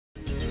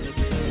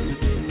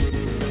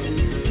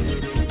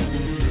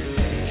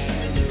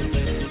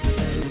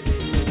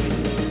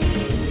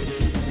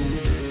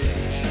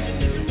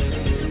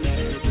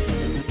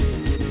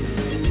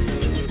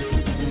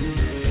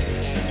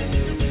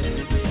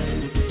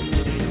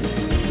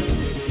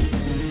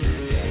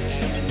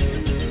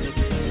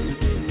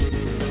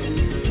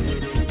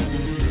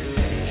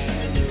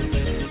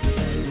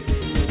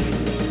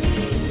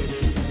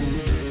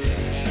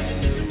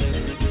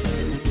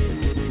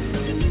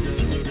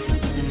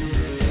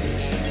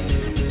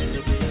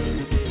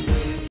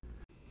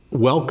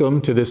Welcome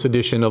to this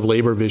edition of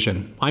Labor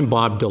Vision. I'm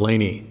Bob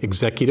Delaney,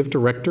 Executive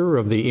Director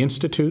of the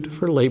Institute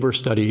for Labor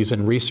Studies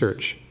and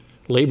Research.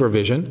 Labor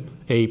Vision,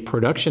 a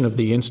production of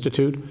the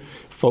Institute,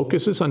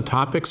 focuses on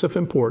topics of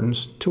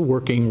importance to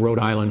working Rhode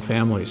Island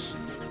families.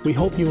 We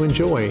hope you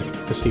enjoy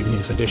this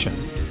evening's edition.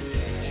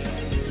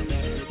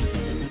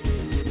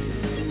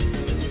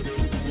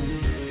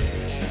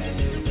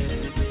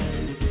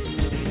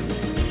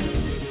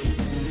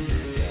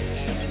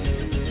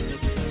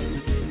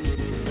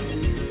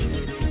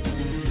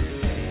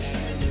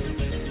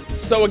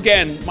 So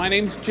again, my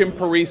name's Jim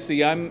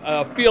Parisi. I'm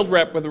a field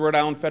rep with the Rhode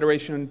Island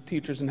Federation of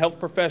Teachers and Health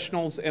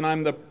Professionals, and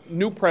I'm the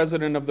new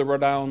president of the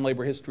Rhode Island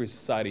Labor History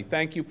Society.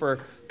 Thank you for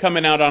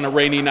coming out on a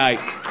rainy night.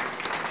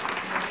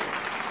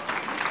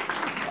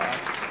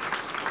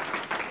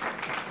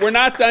 We're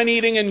not done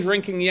eating and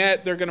drinking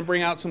yet. They're going to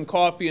bring out some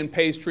coffee and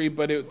pastry,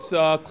 but it's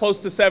close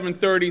to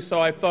 7:30, so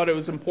I thought it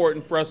was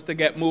important for us to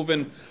get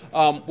moving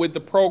with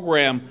the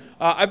program.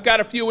 I've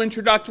got a few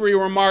introductory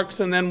remarks,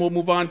 and then we'll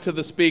move on to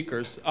the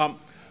speakers.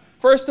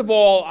 First of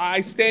all,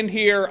 I stand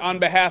here on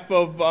behalf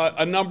of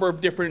a number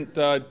of different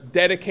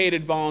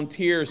dedicated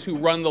volunteers who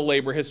run the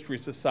Labor History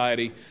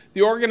Society.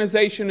 The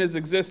organization has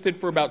existed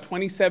for about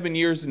 27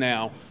 years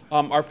now.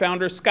 Our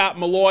founder, Scott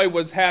Malloy,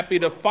 was happy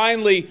to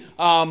finally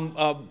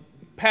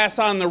pass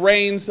on the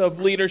reins of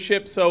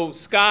leadership. So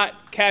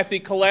Scott, Kathy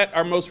Collette,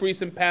 our most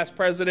recent past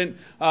president,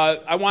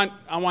 I want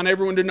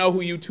everyone to know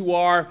who you two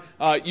are.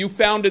 You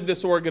founded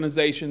this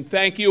organization.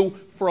 Thank you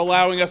for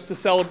allowing us to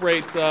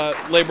celebrate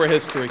labor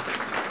history.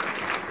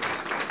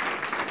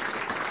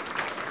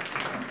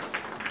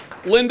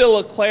 Linda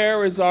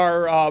LeClaire is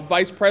our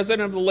vice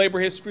president of the Labor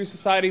History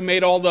Society,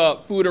 made all the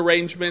food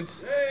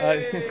arrangements.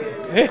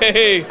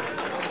 Hey.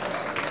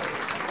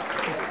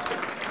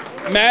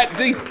 Matt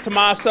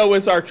DiTomaso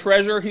is our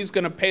treasurer. He's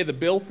going to pay the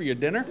bill for your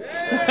dinner.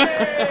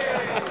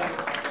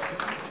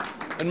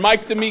 And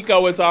Mike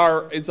D'Amico is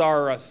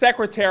our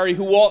secretary,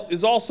 who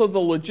is also the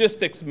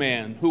logistics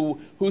man,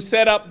 who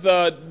set up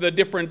the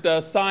different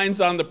signs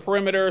on the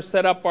perimeter,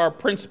 set up our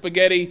Prince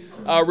Spaghetti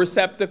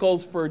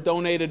receptacles for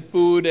donated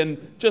food,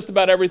 and just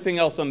about everything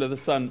else under the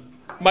sun.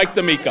 Mike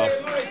D'Amico.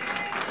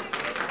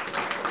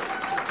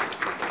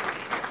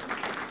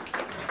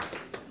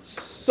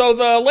 So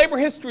the Labor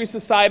History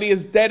Society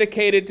is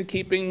dedicated to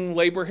keeping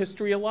labor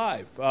history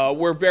alive.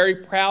 We're very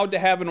proud to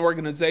have an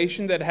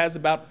organization that has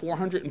about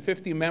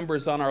 450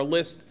 members on our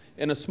list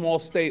in a small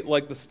state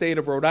like the state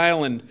of Rhode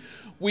Island.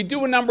 We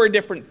do a number of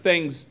different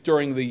things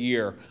during the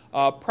year.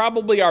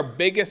 Probably our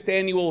biggest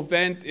annual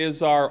event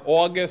is our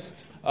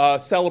August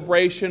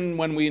celebration,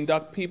 when we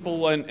induct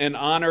people and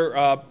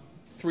honor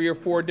 3 or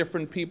 4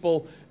 different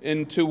people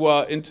into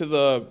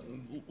the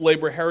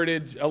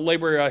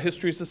Labor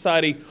History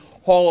Society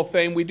Hall of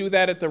Fame. We do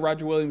that at the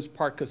Roger Williams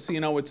Park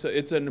Casino.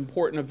 It's an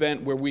important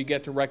event where we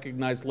get to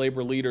recognize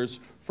labor leaders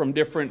from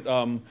different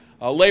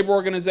labor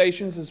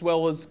organizations as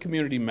well as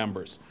community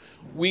members.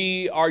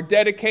 We are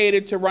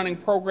dedicated to running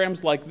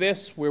programs like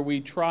this, where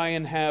we try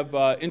and have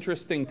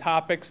interesting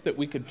topics that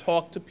we could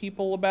talk to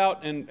people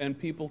about, and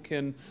people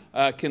can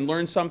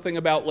learn something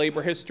about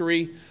labor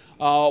history.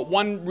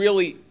 One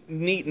really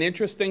neat and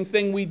interesting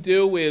thing we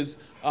do is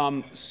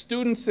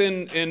students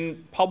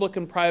in public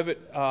and private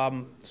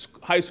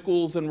high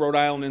schools in Rhode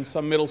Island and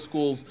some middle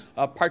schools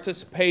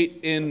participate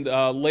in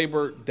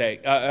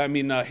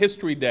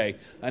History Day,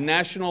 a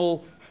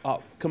national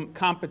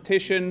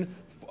competition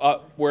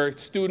where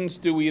students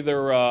do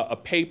either a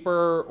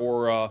paper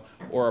or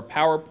a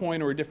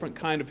PowerPoint or a different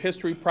kind of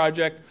history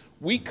project.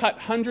 We cut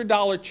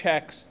 $100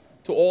 checks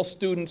to all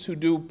students who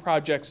do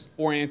projects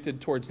oriented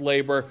towards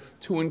labor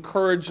to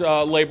encourage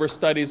labor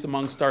studies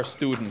amongst our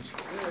students.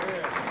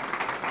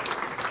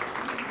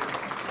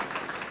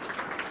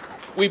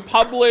 We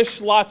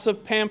publish lots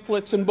of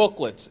pamphlets and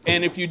booklets,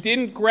 and if you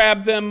didn't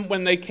grab them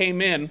when they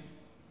came in,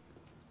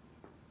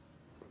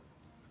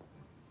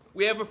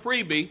 we have a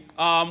freebie.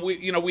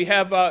 We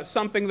have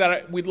something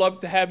that we'd love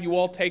to have you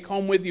all take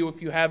home with you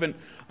if you haven't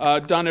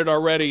done it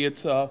already.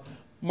 It's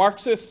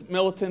Marxist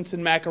militants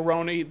in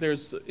Macaroni.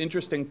 There's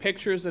interesting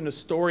pictures and a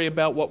story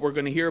about what we're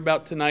going to hear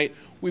about tonight.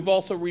 We've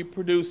also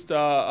reproduced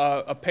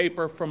a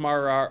paper from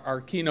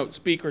our keynote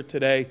speaker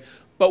today.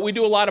 But we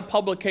do a lot of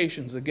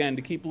publications, again,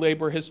 to keep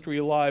labor history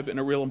alive in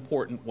a real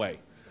important way.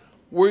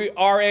 We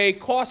are a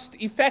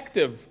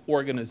cost-effective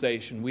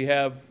organization. We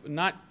have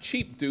not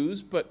cheap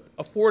dues, but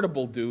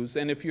affordable dues.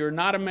 And if you're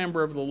not a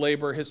member of the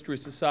Labor History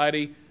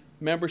Society,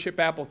 membership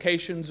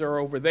applications are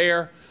over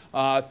there.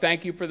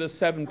 Thank you for the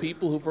 7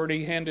 people who've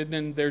already handed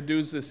in their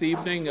dues this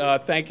evening.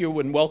 Thank you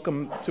and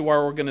welcome to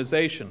our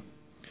organization.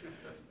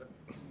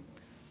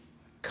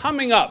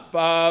 Coming up,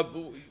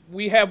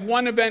 we have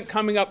one event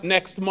coming up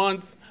next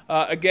month.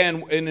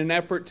 Again, in an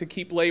effort to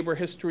keep labor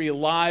history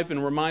alive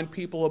and remind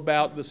people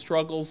about the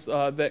struggles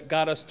that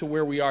got us to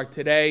where we are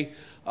today.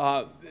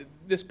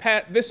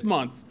 This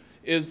month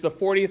is the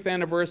 40th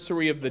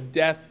anniversary of the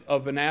death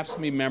of an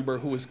AFSCME member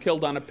who was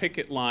killed on a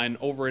picket line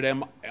over at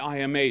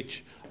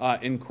IMH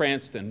in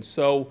Cranston.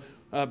 So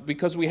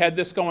because we had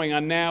this going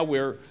on now,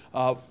 we're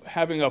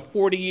having a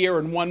 40-year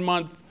and 1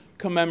 month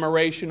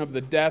commemoration of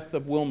the death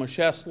of Wilma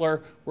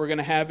Schessler. We're going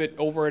to have it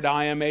over at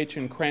IMH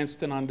in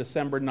Cranston on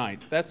December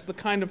 9th. That's the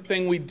kind of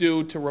thing we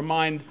do to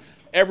remind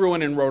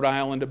everyone in Rhode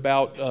Island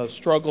about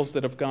struggles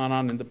that have gone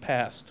on in the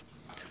past.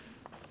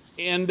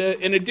 And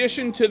in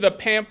addition to the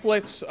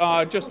pamphlets,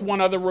 just one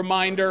other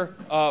reminder,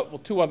 well,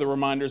 two other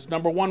reminders.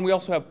 Number one, we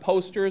also have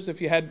posters. If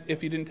you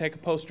didn't take a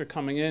poster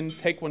coming in,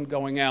 take one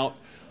going out,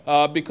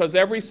 because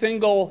every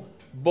single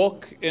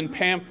book and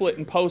pamphlet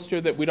and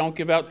poster that we don't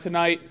give out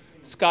tonight,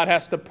 Scott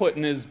has to put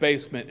in his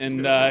basement,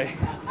 and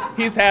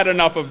he's had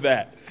enough of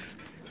that.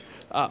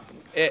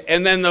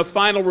 And then the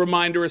final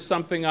reminder is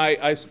something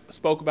I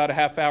spoke about a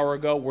half hour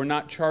ago. We're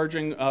not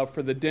charging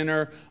for the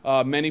dinner.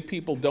 Many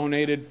people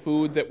donated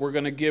food that we're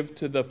going to give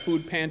to the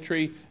food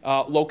pantry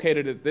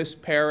located at this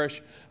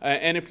parish.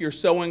 And if you're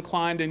so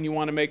inclined and you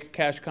want to make a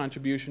cash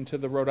contribution to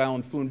the Rhode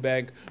Island Food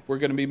Bank, we're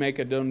going to be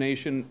making a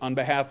donation on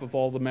behalf of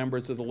all the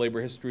members of the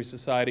Labor History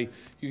Society.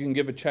 You can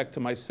give a check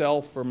to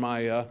myself or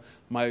my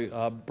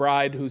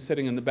bride, who's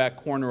sitting in the back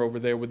corner over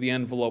there with the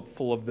envelope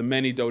full of the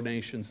many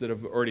donations that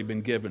have already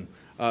been given.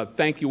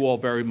 Thank you all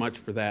very much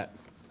for that.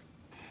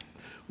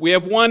 We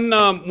have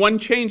one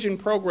change in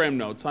program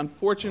notes.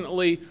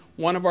 Unfortunately,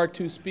 one of our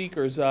two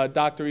speakers,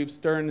 Dr. Eve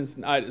Stern,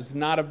 is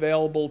not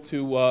available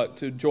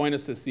to join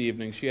us this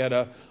evening. She had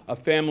a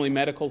family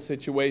medical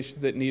situation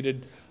that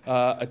needed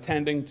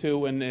attending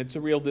to, and it's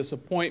a real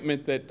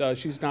disappointment that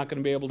she's not going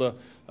to be able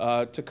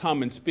to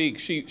come and speak.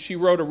 She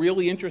wrote a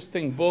really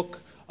interesting book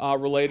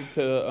related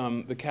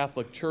to the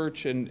Catholic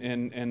Church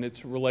and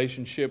its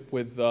relationship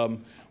with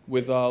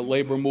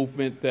labor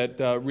movement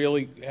that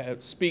really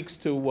speaks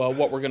to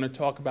what we're going to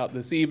talk about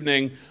this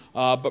evening.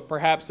 But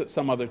perhaps at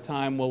some other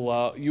time,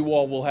 you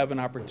all will have an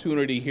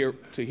opportunity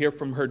to hear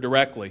from her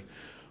directly.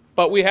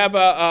 But we have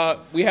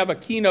a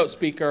keynote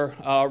speaker,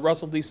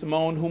 Russell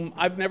DeSimone, whom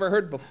I've never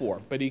heard before,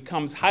 but he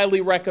comes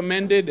highly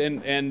recommended,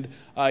 and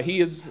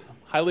he is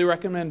highly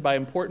recommended by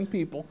important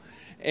people.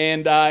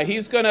 And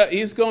he's going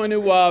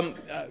to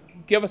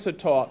give us a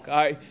talk.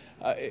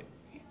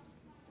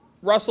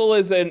 Russell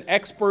is an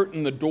expert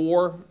in the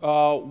Dorr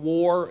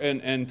War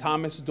and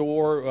Thomas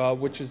Dorr,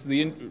 which is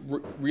the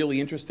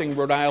really interesting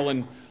Rhode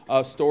Island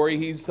story.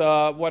 He's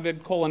what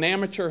I'd call an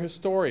amateur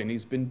historian.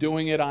 He's been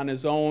doing it on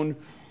his own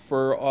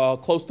for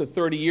close to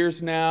 30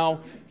 years now.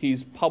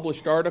 He's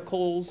published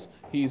articles.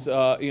 He's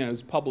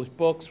published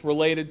books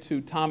related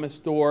to Thomas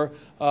Dorr,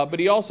 but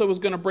he also was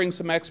going to bring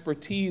some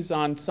expertise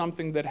on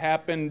something that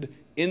happened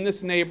in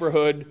this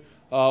neighborhood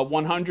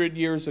 100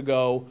 years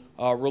ago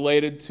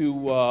related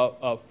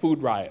to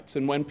food riots.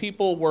 And when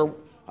people were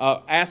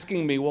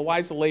asking me, well, why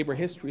is the Labor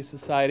History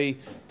Society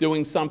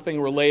doing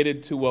something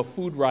related to a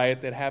food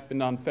riot that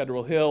happened on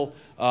Federal Hill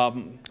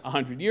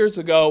 100 years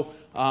ago,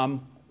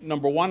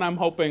 number one, I'm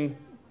hoping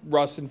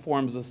Russ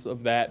informs us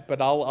of that,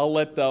 but I'll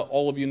let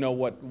all of you know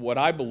what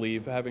I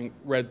believe, having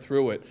read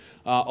through it.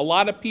 A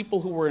lot of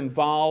people who were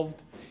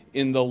involved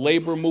in the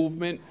labor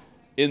movement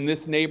in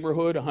this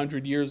neighborhood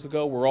 100 years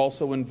ago were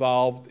also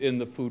involved in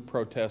the food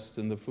protests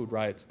and the food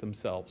riots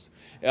themselves,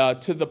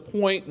 to the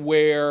point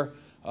where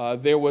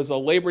there was a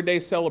Labor Day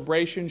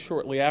celebration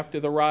shortly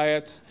after the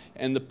riots,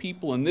 and the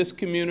people in this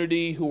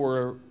community who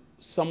were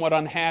somewhat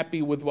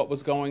unhappy with what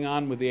was going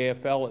on with the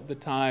AFL at the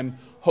time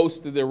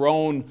hosted their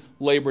own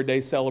Labor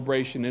Day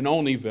celebration in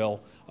Olneyville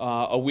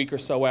a week or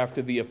so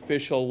after the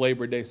official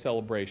Labor Day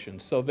celebration.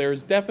 So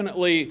there's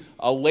definitely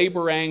a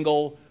labor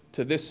angle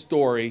to this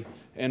story.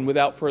 And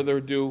without further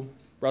ado,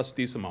 Russ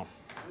DeSimone.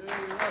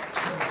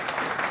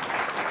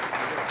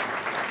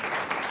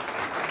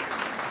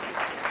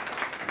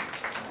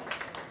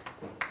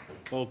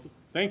 Well,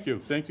 thank you.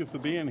 Thank you for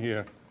being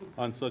here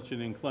on such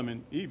an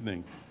inclement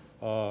evening.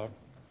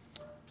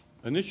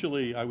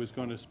 Initially, I was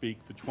going to speak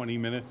for 20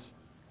 minutes,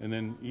 and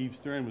then Eve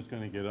Stern was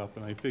going to get up,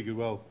 and I figured,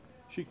 well,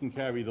 she can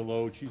carry the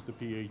load. She's the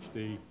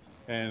PhD,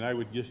 and I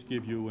would just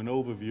give you an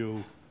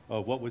overview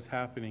of what was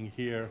happening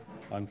here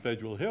on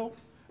Federal Hill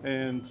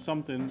and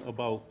something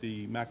about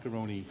the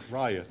Macaroni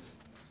Riots.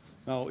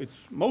 Now,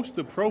 it's most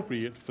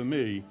appropriate for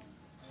me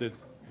that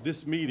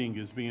this meeting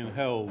is being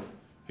held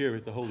here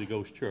at the Holy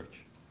Ghost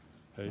Church.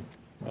 Okay?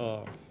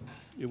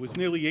 It was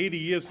nearly 80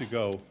 years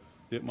ago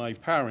that my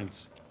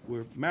parents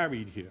were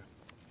married here.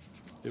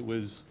 It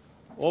was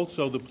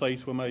also the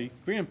place where my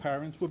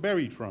grandparents were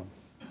buried from.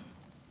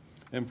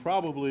 And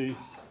probably,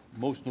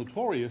 most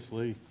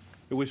notoriously,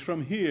 it was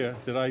from here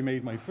that I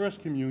made my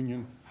first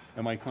communion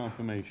and my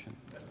confirmation.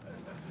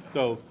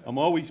 So I'm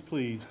always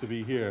pleased to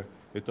be here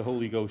at the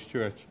Holy Ghost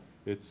Church.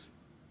 It's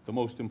the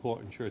most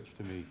important church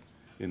to me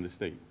in the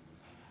state.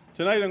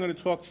 Tonight I'm going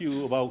to talk to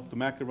you about the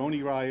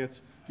Macaroni Riots,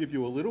 give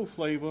you a little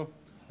flavor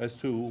as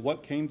to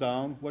what came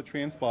down, what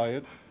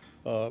transpired.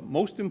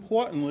 Most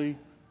importantly,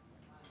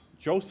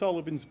 Joe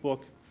Sullivan's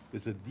book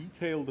is a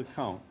detailed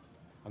account.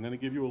 I'm going to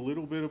give you a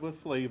little bit of a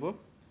flavor,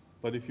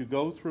 but if you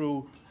go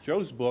through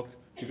Joe's book,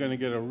 you're going to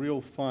get a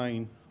real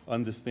fine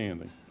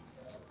understanding.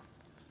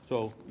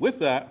 So with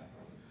that,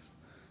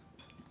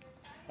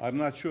 I'm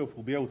not sure if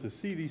we'll be able to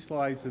see these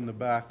slides in the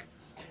back,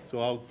 so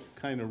I'll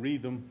kind of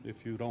read them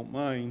if you don't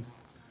mind.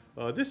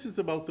 This is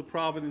about the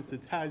Providence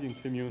Italian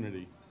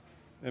community.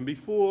 And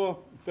before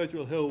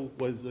Federal Hill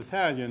was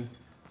Italian,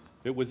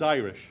 it was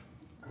Irish.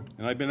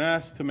 And I've been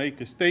asked to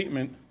make a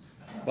statement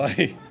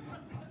by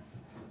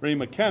Ray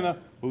McKenna,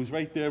 who's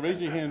right there. Raise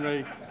your hand,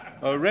 Ray.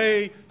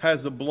 Ray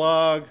has a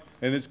blog,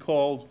 and it's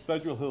called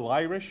Federal Hill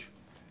Irish.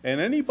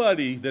 And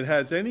anybody that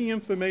has any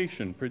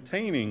information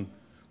pertaining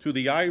to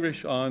the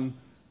Irish on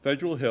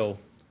Federal Hill,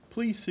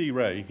 please see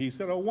Ray. He's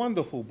got a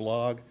wonderful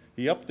blog.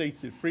 He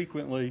updates it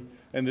frequently,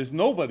 and there's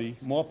nobody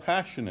more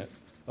passionate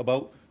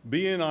about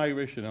being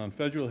Irish and on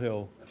Federal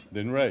Hill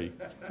than Ray.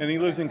 And he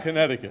lives in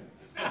Connecticut.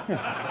 I'm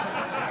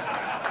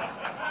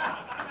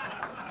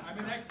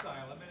in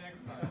exile.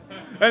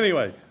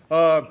 Anyway,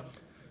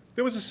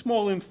 there was a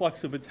small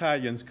influx of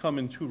Italians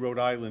coming to Rhode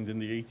Island in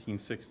the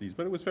 1860s,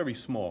 but it was very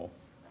small.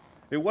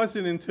 It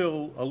wasn't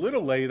until a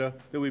little later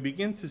that we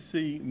begin to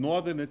see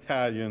northern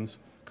Italians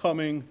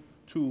coming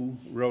to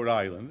Rhode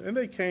Island. And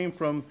they came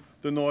from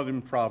the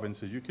northern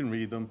provinces. You can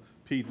read them: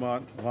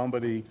 Piedmont,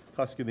 Lombardy,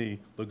 Tuscany,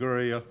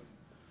 Liguria.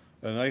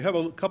 And I have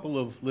a couple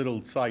of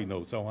little side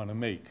notes I want to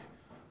make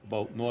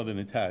about northern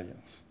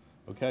Italians,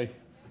 okay?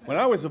 When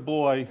I was a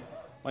boy,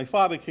 my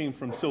father came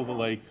from Silver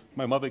Lake.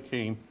 My mother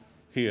came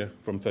here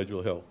from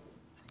Federal Hill.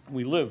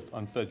 We lived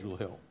on Federal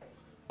Hill.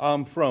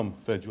 I'm from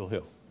Federal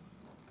Hill.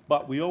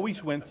 But we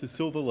always went to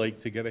Silver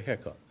Lake to get a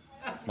haircut.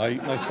 My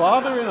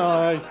father and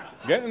I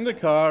get in the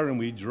car and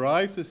we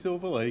drive to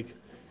Silver Lake,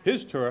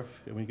 his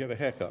turf, and we get a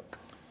haircut.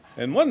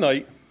 And one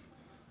night,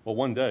 or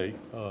one day,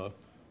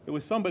 there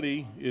was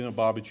somebody in a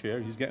barber chair.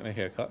 He's getting a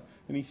haircut,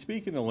 and he's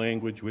speaking a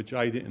language which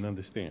I didn't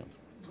understand.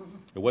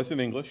 It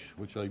wasn't English,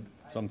 which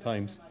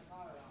sometimes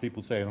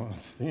people say I don't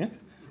understand.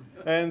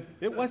 And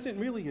it wasn't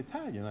really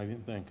Italian, I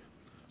didn't think.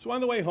 So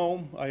on the way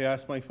home, I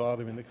asked my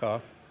father in the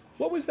car,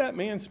 what was that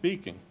man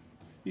speaking?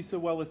 He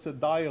said, well, it's a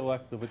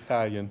dialect of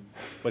Italian,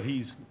 but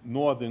he's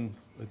northern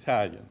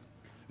Italian.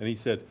 And he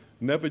said,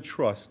 never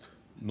trust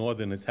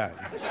northern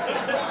Italians.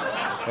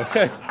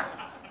 Okay?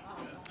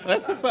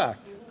 That's a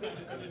fact.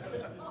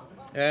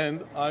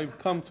 And I've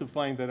come to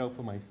find that out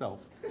for myself.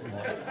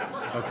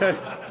 Okay?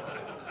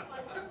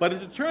 But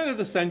at the turn of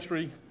the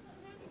century,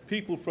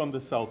 people from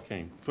the south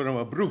came, from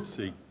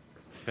Abruzzi,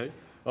 okay?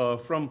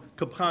 From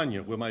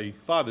Campania, where my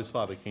father's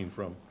father came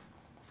from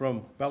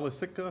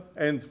Bellasica,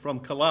 and from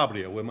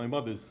Calabria, where my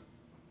mother's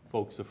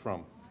folks are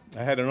from.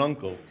 I had an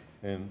uncle,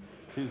 and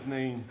his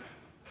name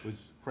was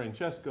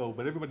Francesco,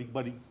 but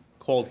everybody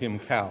called him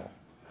Cal.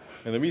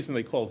 And the reason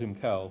they called him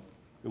Cal,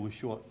 it was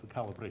short for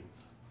Calabrese,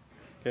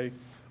 okay?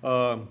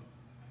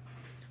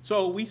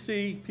 So we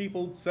see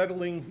people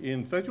settling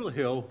in Federal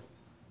Hill,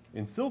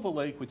 in Silver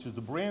Lake, which is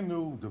a brand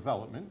new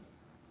development,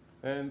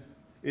 and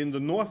in the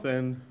north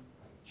end,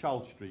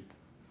 Charles Street,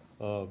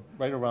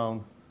 right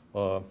around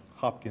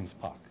Hopkins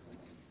Park,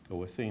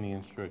 or St.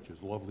 Anne's Church,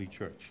 is a lovely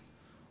church.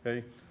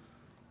 Okay?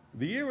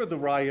 The year of the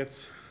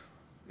riots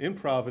in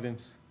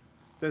Providence,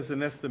 there's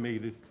an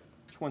estimated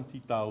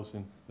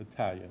 20,000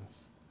 Italians.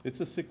 It's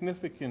a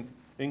significant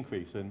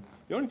increase, and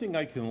the only thing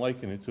I can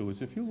liken it to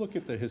is if you look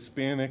at the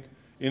Hispanic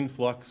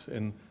influx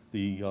and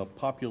the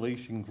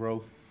population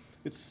growth,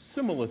 it's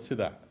similar to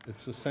that.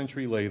 It's a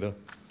century later,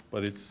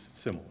 but it's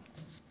similar.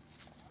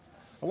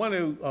 I want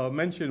to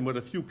mention what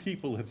a few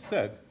people have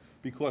said,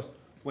 because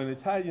when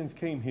Italians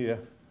came here,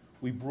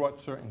 we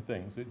brought certain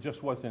things. It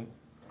just wasn't,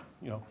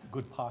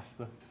 good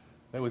pasta.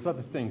 There was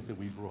other things that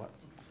we brought,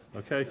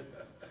 okay?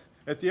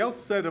 At the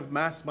outset of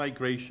mass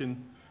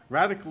migration,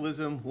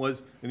 radicalism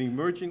was an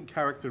emergent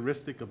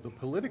characteristic of the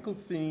political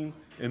scene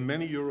in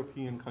many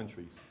European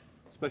countries,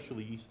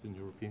 especially Eastern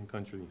European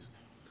countries.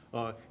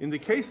 In the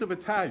case of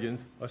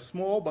Italians, a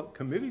small but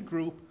committed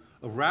group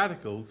of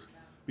radicals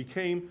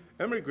became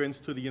immigrants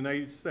to the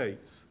United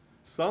States,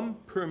 some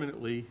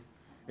permanently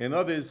and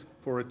others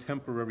for a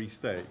temporary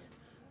stay.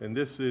 And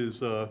this is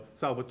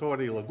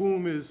Salvatore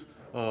Laguma's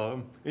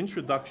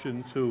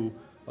introduction to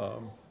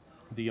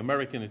the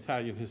American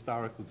Italian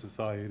Historical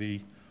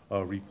Society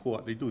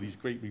report. They do these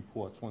great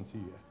reports once a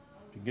year.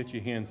 If you can get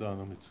your hands on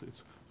them,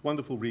 it's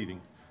wonderful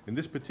reading. In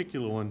this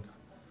particular one,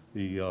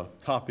 the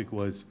topic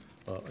was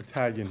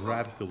Italian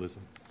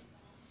radicalism.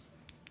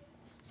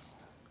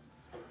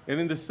 And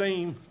in the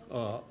same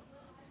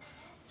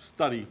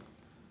study,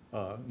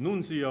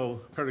 Nunzio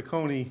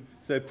Periconi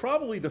said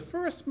probably the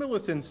first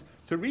militants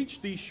to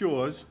reach these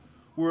shores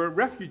were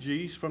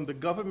refugees from the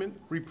government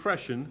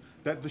repression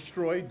that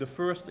destroyed the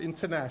First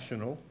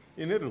International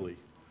in Italy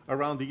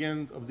around the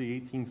end of the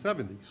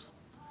 1870s.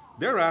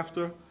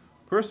 Thereafter,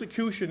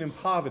 persecution and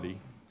poverty,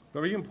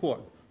 very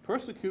important,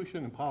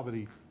 persecution and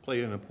poverty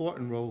play an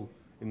important role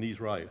in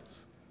these riots,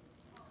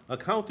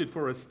 accounted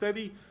for a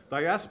steady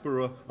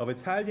diaspora of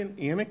Italian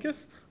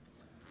anarchists,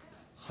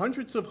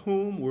 hundreds of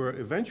whom were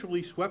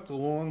eventually swept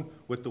along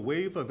with the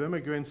wave of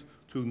immigrants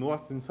to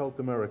North and South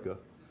America.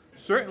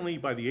 Certainly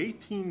by the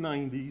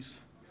 1890s,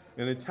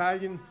 an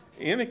Italian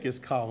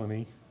anarchist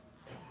colony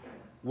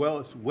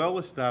well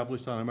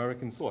established on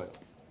American soil.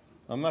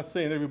 I'm not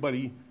saying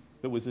everybody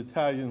that was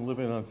Italian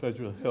living on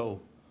Federal Hill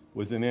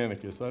was an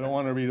anarchist. I don't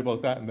want to read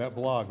about that in that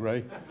blog,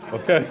 right?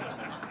 Okay?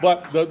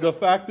 But the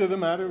fact of the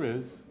matter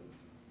is,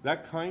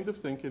 that kind of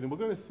thinking, and we're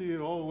going to see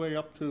it all the way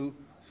up to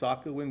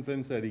Sacco and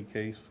Vanzetti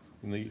case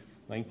in the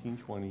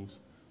 1920s,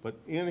 but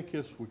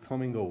anarchists were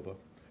coming over.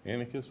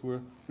 Anarchists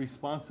were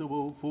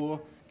responsible for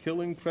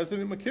killing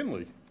President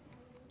McKinley.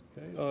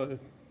 Okay?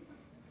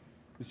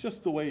 It's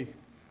just the way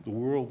the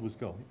world was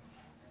going.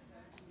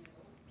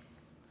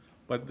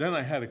 But then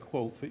I had a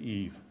quote for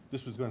Eve.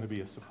 This was going to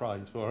be a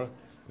surprise for her,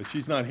 but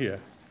she's not here.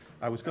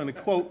 I was going to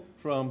quote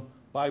from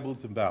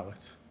Bibles and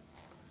Ballots.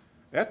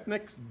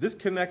 Ethnics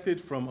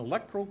disconnected from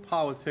electoral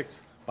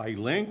politics by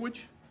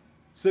language,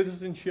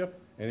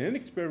 citizenship, and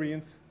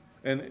inexperience,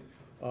 and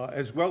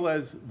as well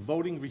as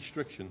voting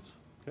restrictions.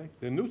 Okay?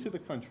 They're new to the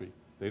country.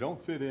 They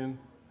don't fit in,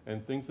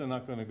 and things are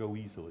not going to go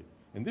easily.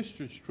 And this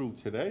is true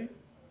today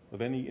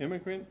of any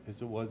immigrant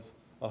as it was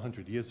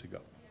 100 years ago.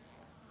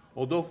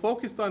 Although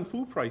focused on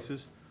food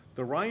prices,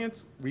 the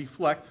riots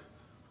reflect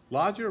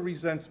larger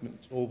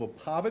resentment over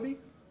poverty,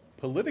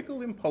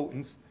 political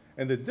impotence,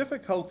 and the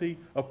difficulty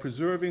of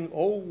preserving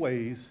old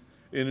ways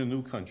in a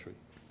new country.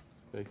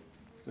 Okay?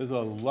 There's a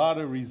lot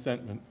of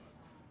resentment,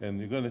 and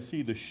you're going to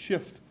see the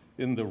shift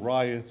in the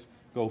riots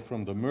go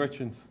from the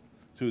merchants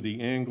to the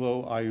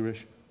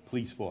Anglo-Irish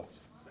police force.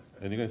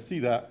 And you're going to see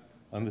that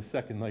on the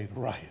second night of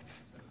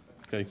riots.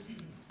 Okay?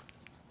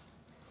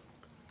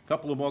 A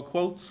couple of more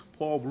quotes.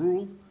 Paul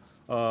Brule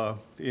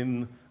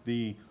in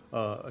the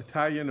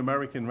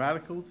Italian-American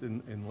radicals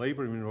in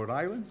labor in Rhode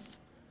Island.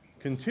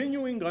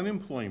 Continuing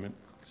unemployment,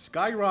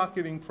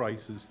 skyrocketing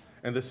prices,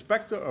 and the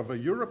specter of a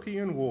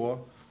European war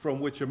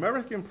from which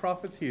American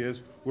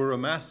profiteers were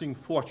amassing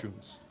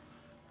fortunes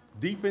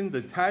deepened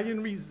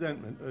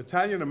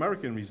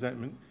Italian-American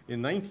resentment in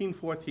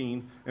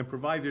 1914 and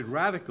provided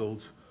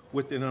radicals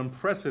with an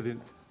unprecedented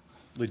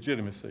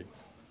legitimacy.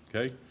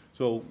 Okay?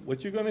 So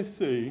what you're going to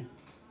see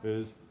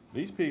is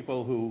these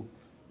people who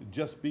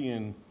just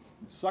being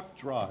sucked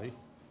dry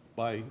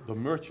by the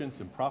merchants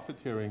and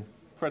profiteering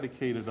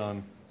predicated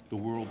on the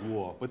World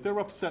War. But they're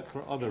upset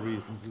for other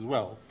reasons as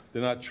well.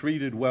 They're not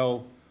treated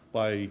well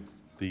by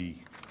the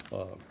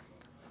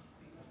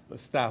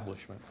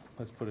establishment.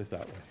 Let's put it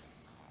that way.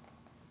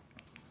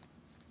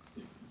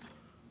 There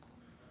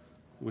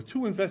were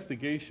two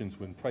investigations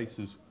when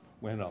prices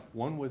went up.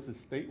 One was a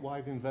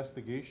statewide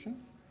investigation.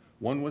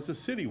 One was a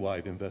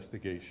citywide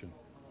investigation.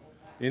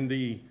 In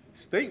the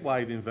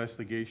statewide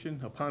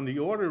investigation, upon the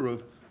order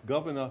of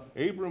Governor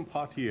Abram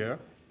Poitier,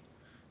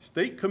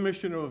 State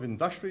Commissioner of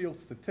Industrial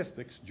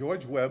Statistics,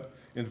 George Webb,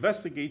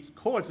 investigates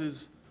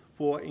causes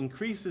for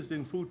increases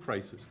in food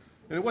prices.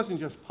 And it wasn't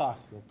just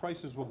pasta.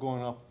 Prices were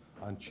going up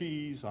on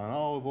cheese, on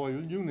olive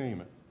oil, you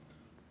name it.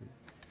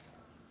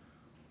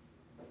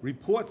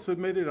 Report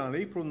submitted on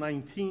April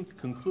 19th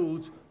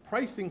concludes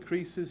price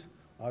increases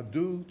are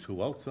due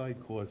to outside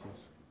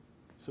causes.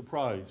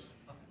 Surprise.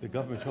 The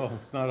government, oh,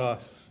 it's not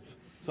us, it's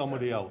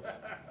somebody else.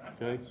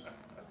 Okay?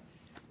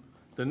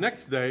 The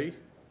next day,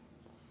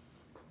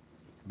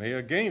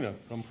 Mayor Gaynor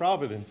from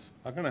Providence,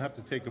 I'm going to have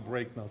to take a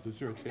break now,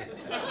 dessert's here.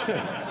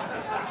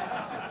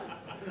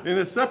 In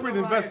a separate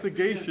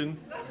investigation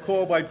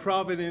called by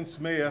Providence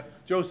Mayor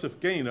Joseph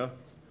Gaynor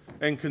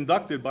and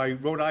conducted by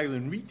Rhode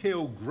Island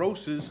Retail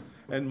Grocers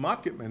and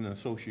Marketmen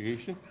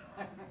Association,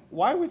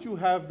 why would you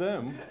have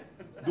them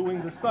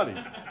doing the study?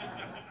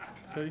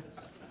 Okay?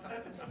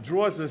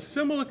 Draws a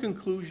similar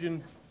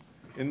conclusion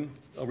in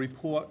a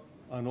report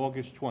on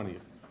August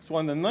 20th. So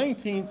on the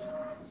 19th,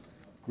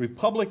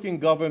 Republican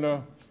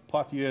Governor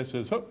Poitier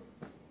says, oh,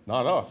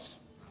 not us.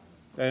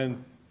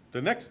 And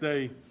the next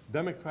day,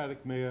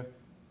 Democratic Mayor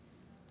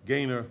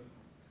Gaynor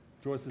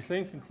draws the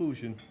same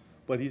conclusion,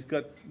 but he's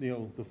got,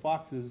 the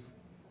Foxes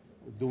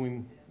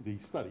doing the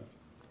study.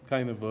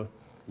 Kind of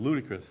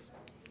ludicrous.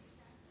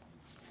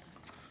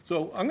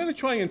 So I'm going to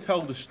try and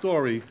tell the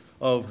story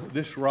of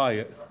this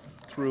riot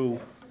through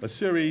a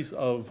series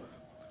of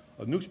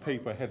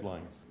newspaper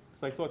headlines,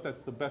 because I thought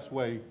that's the best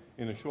way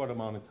in a short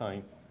amount of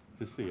time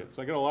to see it.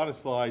 So I got a lot of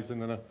slides. I'm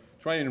going to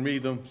try and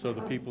read them so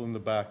the people in the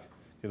back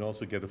can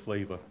also get a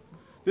flavor.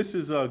 This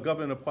is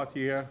Governor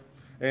Poitier,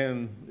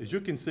 and as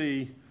you can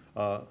see,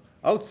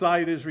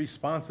 outsiders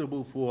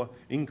responsible for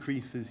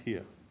increases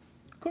here.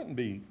 Couldn't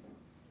be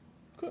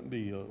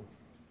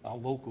our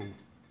local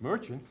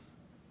merchants.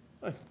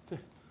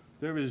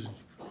 They're as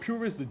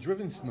pure as the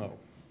driven snow.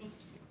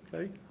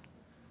 Okay?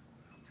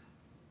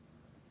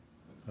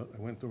 Oh,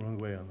 I went the wrong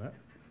way on that.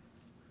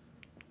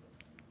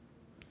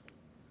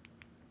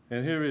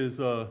 And here is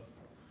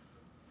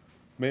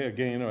Mayor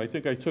Gaynor. I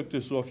think I took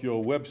this off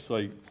your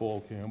website,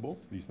 Paul Campbell.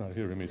 He's not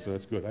hearing me, so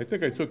that's good. I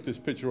think I took this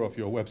picture off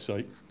your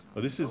website.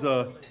 This is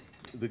the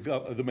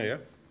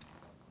mayor.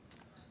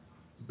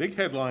 Big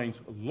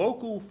headlines,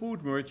 local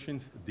food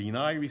merchants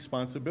deny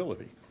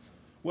responsibility.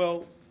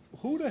 Well,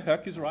 who the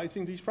heck is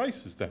rising these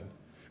prices then?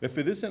 If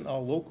it isn't our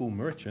local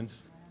merchants,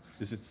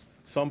 is it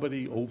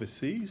somebody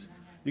overseas?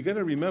 You got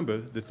to remember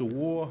that the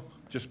war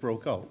just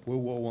broke out,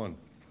 World War I.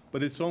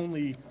 But it's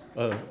only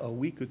a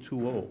week or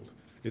two old.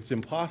 it's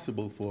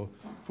impossible for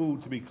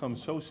food to become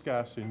so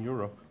scarce in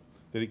Europe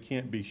that it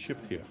can't be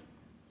shipped here.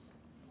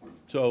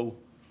 So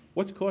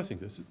what's causing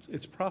this?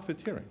 It's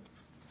profiteering.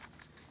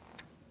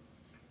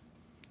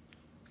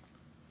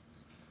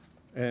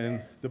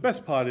 And the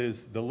best part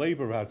is the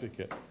Labor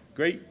Advocate,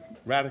 great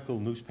radical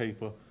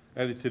newspaper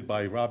edited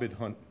by Robert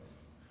Hunt.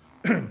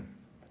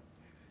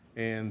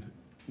 And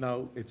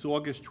now it's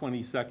August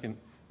 22nd.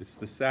 It's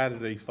the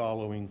Saturday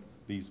following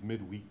these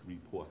midweek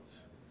reports.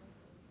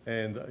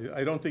 And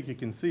I don't think you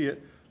can see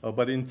it,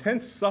 but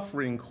intense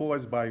suffering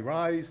caused by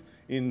rise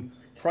in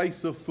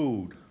price of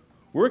food.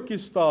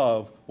 Workers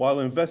starve while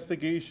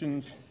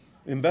investigators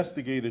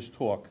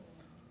talk.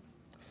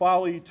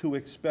 Folly to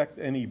expect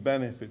any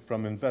benefit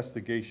from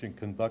investigation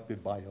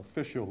conducted by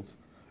officials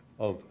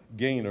of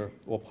Gainer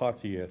or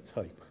Poitiers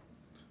type.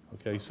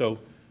 Okay, so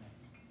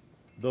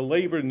the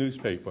labor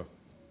newspaper,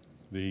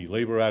 the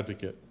Labor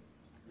Advocate,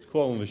 is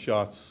calling the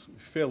shots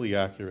fairly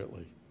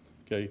accurately.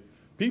 Okay,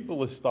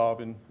 people are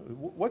starving.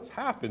 What's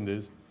happened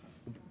is,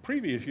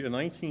 previous year,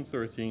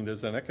 1913,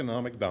 there's an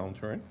economic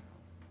downturn.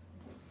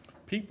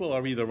 People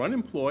are either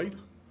unemployed,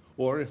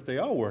 or if they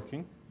are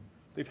working,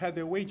 they've had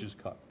their wages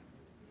cut,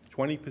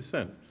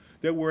 20%.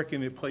 They're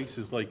working at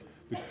places like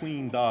the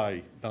Queen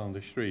Dye down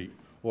the street,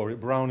 or at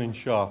Brown &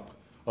 Sharp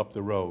up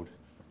the road.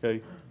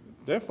 Okay,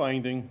 they're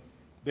finding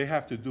they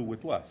have to do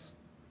with less.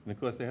 And of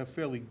course, they have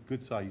fairly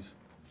good-sized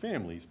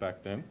families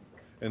back then.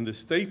 And the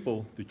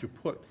staple that you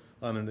put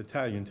on an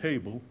Italian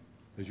table,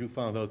 as you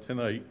found out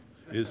tonight,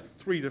 is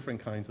 3 different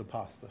kinds of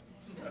pasta.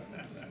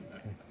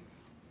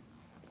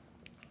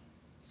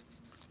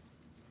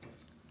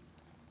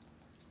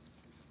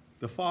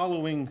 The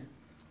following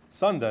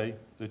Sunday,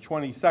 the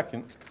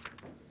 22nd,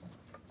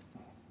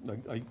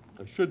 I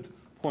should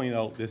point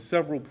out there's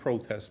several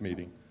protest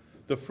meetings.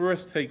 The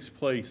first takes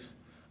place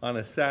on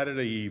a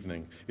Saturday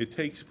evening. It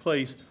takes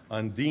place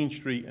on Dean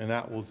Street and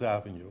Atwells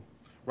Avenue,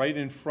 right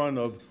in front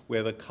of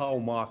where the Karl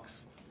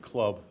Marx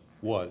Club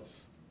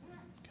was.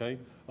 Okay?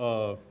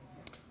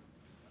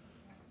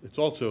 It's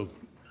also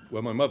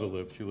where my mother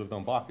lived. She lived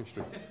on Barker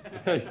Street.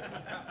 Okay?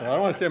 I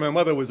don't want to say my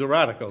mother was a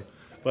radical,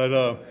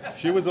 but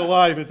she was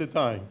alive at the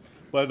time.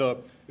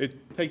 But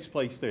it takes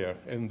place there.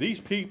 And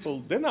these people,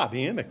 they're not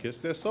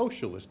anarchists, they're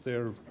socialists.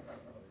 They're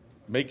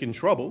making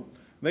trouble.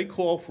 They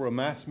call for a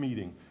mass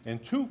meeting,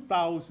 and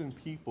 2,000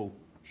 people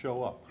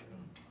show up.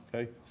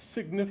 Okay?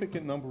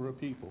 Significant number of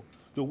people.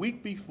 The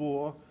week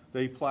before,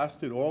 they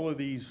plastered all of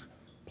these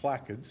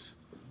placards,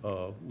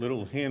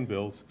 little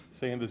handbills,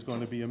 saying there's going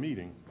to be a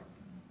meeting.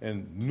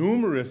 And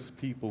numerous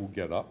people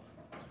get up,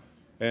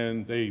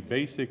 and they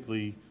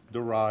basically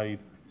deride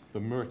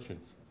the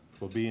merchants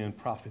for being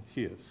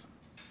profiteers.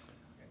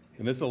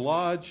 And there's a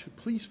large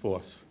police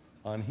force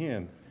on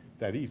hand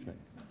that evening.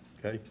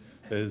 Okay?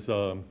 There's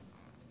a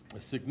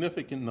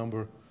significant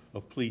number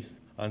of police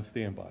on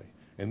standby,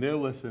 and they're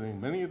listening.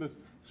 Many of the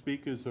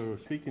speakers are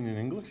speaking in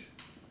English,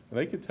 and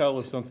they can tell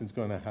if something's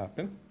going to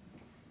happen,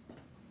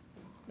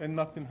 and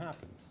nothing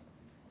happens.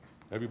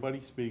 Everybody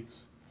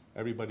speaks,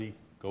 everybody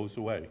goes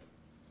away.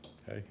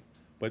 Okay?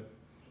 But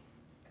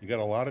you got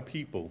a lot of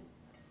people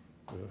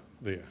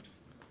there.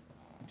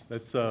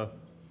 That's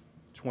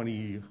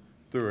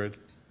 23rd.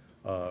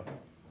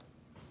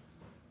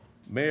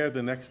 Mayor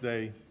the next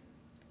day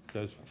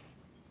says,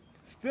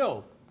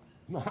 still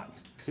not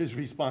his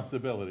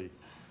responsibility.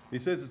 He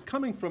says it's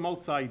coming from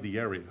outside the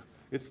area.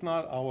 It's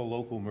not our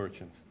local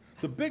merchants.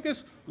 The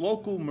biggest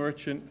local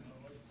merchant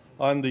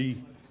on the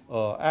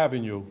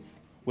avenue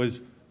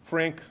was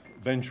Frank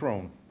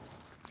Ventrone.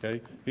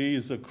 Okay? He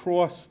is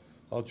across,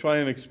 I'll try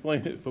and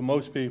explain it for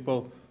most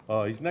people.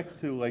 He's next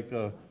to like,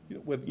 you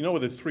know where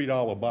the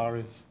 $3 bar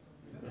is?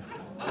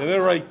 And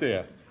they're right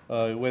there,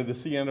 where the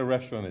Sienna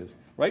restaurant is.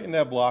 Right in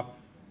that block,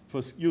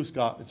 for you,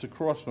 Scott, it's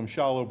across from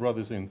Charlo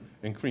Brothers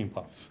and Cream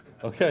Puffs,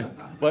 okay?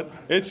 But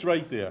it's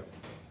right there.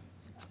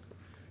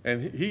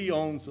 And he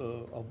owns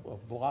a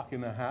block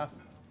and a half.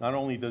 Not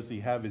only does he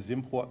have his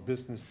import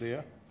business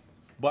there,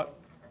 but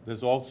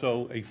there's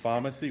also a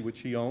pharmacy, which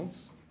he owns.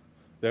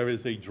 There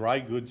is a dry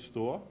goods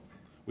store,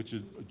 which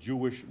is a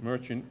Jewish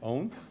merchant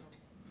owns.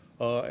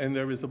 And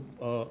there is a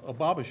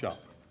barber shop,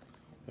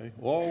 okay?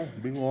 All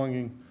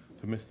belonging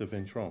to Mr.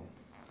 Ventrone.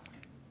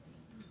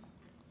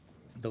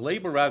 The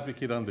Labor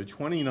Advocate on the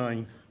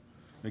 29th,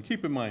 and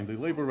keep in mind, the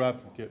Labor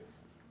Advocate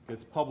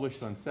gets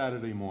published on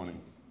Saturday morning.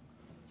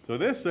 So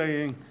they're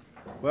saying,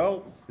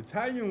 well,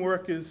 Italian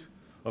workers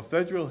of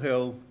Federal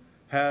Hill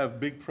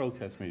have big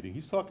protest meeting.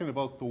 He's talking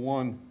about the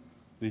one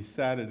the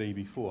Saturday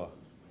before.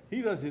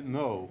 He doesn't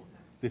know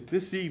that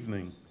this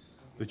evening,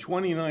 the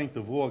 29th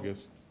of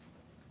August,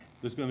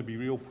 there's going to be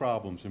real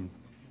problems in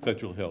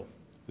Federal Hill.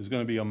 There's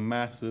going to be a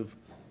massive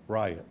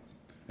riot.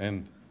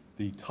 And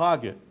the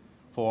target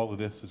for all of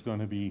this is going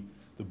to be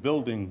the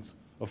buildings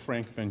of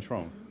Frank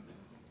Ventrone.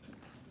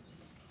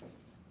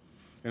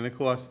 And of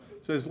course,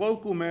 it says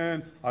local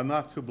men are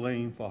not to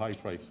blame for high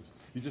prices.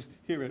 You just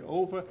hear it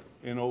over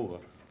and over,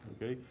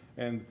 okay?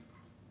 And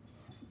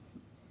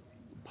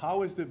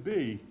powers that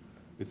be,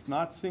 it's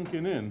not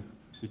sinking in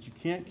that you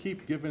can't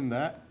keep giving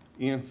that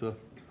answer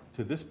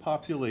to this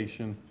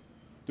population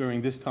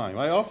during this time.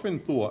 I often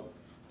thought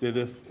that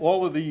if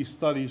all of these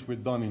studies were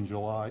done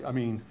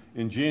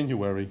in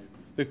January,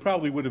 there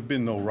probably would have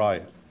been no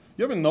riot.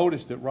 You ever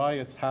notice that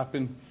riots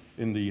happen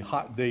in the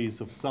hot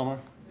days of summer?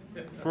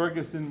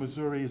 Ferguson,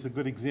 Missouri is a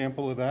good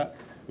example of that.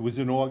 It was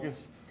in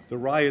August. The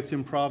riots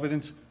in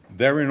Providence,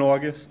 they're in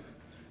August.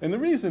 And the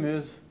reason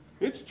is,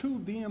 it's too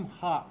damn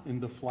hot in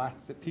the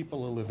flats that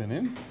people are living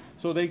in,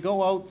 so they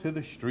go out to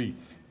the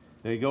streets.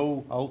 They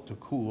go out to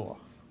cool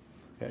off.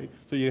 Okay?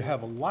 So you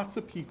have lots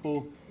of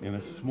people in a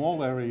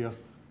small area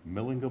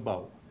milling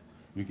about.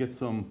 You get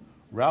some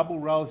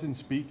rabble-rousing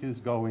speakers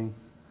going,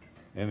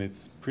 and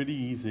it's pretty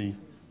easy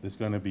there's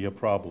going to be a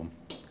problem.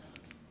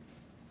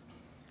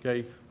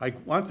 Okay? I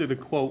wanted to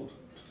quote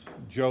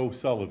Joe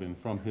Sullivan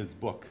from his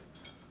book,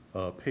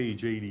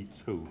 page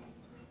 82.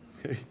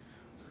 Okay?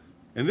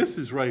 And this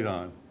is right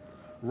on.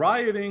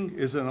 Rioting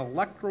is an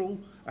electoral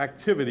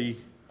activity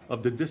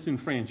of the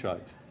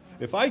disenfranchised.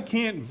 If I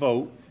can't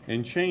vote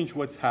and change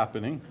what's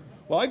happening,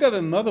 well, I got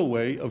another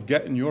way of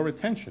getting your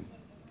attention.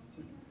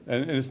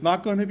 And it's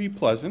not going to be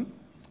pleasant.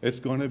 It's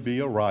going to be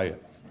a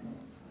riot.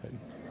 Okay?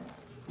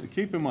 So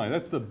keep in mind,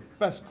 that's the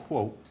best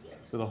quote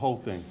for the whole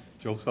thing,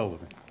 Joe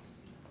Sullivan.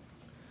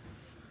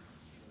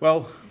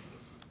 Well,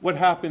 what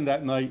happened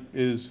that night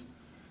is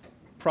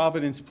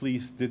Providence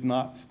Police did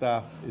not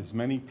staff as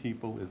many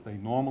people as they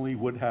normally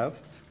would have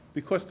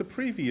because the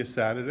previous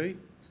Saturday,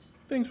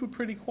 things were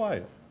pretty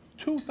quiet.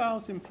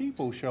 2,000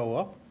 people show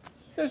up.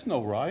 There's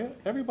no riot.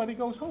 Everybody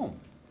goes home.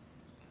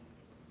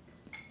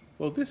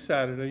 Well, this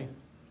Saturday,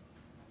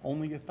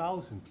 only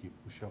 1,000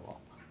 people show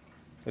up.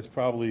 That's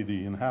probably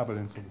the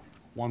inhabitants of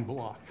one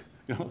block,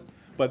 you know.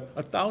 But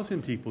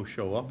 1,000 people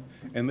show up,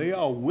 and they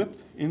are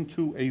whipped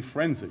into a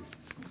frenzy,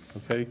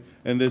 okay?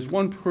 And there's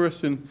one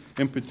person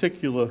in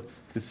particular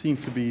that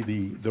seems to be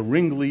the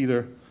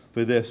ringleader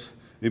for this,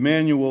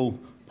 Emmanuel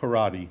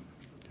Parati,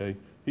 okay?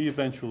 He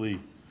eventually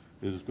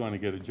is going to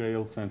get a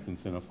jail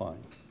sentence and a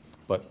fine.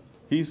 But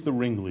he's the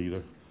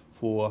ringleader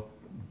for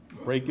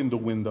breaking the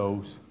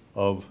windows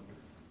of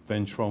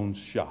Ventrone's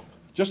shop.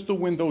 Just the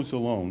windows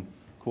alone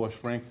cost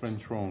Frank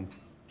Ventrone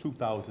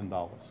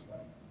 $2,000.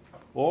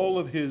 All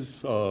of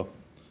his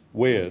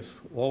wares,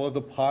 all of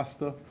the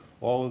pasta,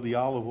 all of the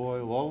olive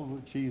oil, all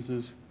of the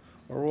cheeses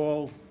are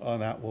all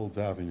on Atwells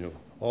Avenue,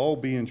 all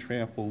being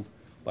trampled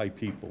by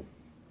people.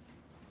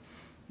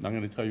 And I'm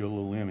going to tell you a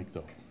little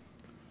anecdote.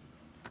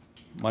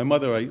 My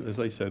mother, as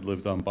I said,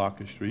 lived on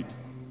Barker Street,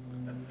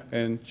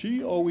 and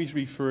she always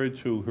referred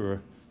to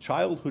her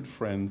childhood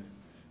friend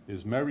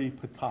as Mary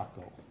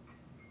Pataco.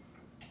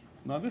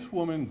 Now, this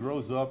woman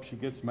grows up, she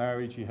gets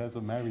married, she has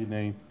a married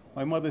name.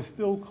 My mother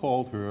still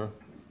called her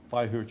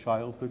by her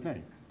childhood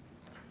name.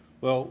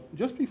 Well,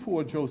 just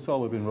before Joe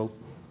Sullivan wrote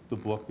the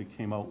book that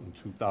came out in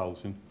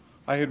 2000,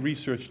 I had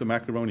researched the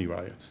Macaroni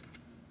Riots,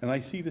 and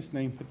I see this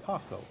name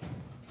Pataco.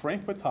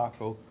 Frank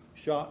Pataco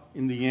shot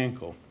in the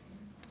ankle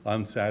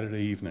on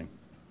Saturday evening.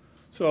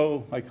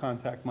 So I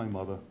contact my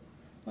mother,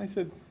 and I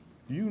said,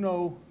 do you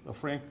know a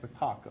Frank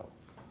Pataco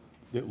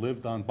that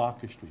lived on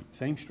Barker Street,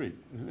 same street?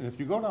 And if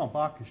you go down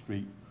Barker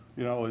Street,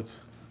 you know,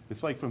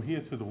 it's like from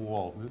here to the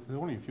wall. There's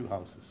only a few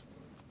houses.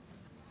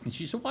 And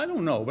she said, well, I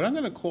don't know, but I'm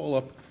going to call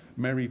up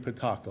Mary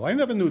Pataco. I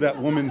never knew that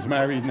woman's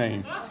married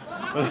name.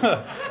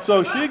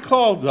 So she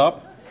calls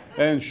up,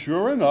 and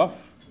sure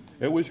enough,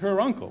 it was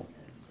her uncle.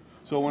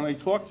 So when I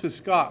talked to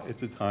Scott at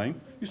the time,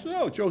 he said,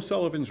 oh, Joe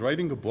Sullivan's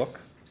writing a book.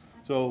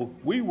 So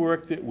we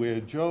worked it where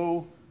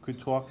Joe could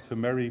talk to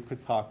Mary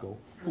Pataco,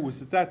 who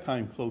was at that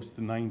time close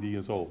to 90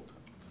 years old.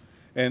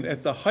 And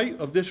at the height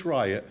of this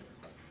riot,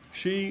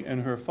 she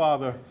and her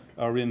father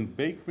are in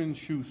Bakeman's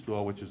shoe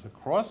store, which is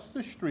across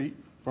the street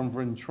from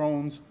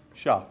Ventrone's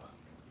shop.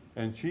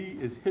 And she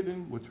is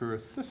hidden with her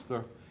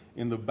sister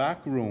in the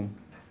back room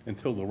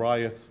until the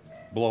riots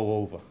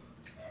blow over.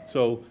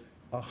 So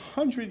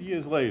 100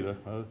 years later,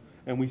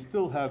 and we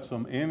still have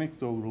some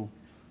anecdotal,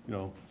 you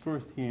know,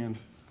 firsthand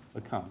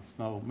accounts.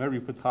 Now, Mary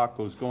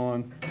Pataco's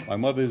gone, my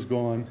mother's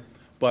gone,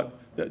 but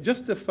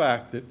just the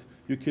fact that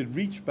you could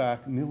reach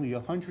back nearly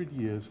 100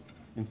 years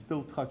and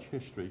still touch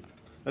history.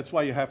 That's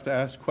why you have to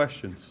ask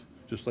questions,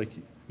 just like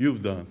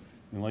you've done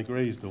and like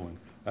Ray's doing.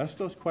 Ask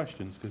those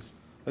questions, because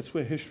that's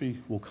where history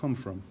will come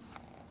from.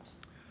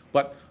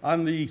 But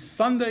on the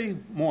Sunday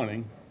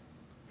morning,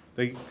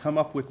 they come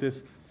up with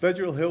this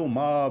Federal Hill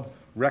mob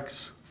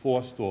wrecks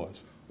 4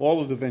 stores,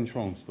 all of the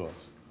Ventrone stores.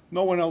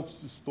 No one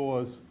else's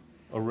stores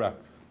are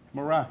wrecked.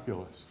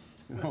 Miraculous,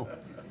 you know,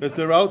 because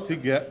they're out to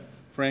get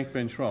Frank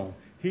Ventrone.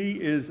 He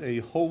is a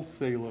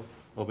wholesaler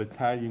of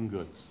Italian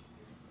goods,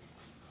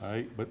 all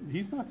right? But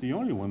he's not the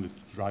only one that's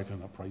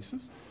driving up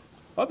prices.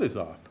 Others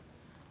are.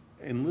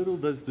 And little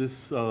does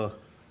this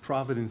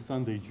Providence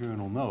Sunday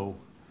Journal know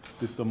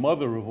that the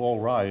mother of all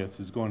riots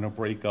is going to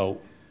break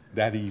out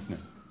that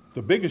evening.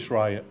 The biggest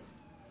riot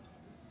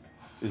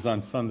is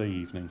on Sunday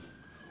evening,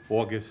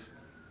 August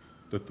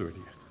the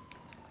 30th.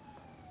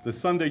 The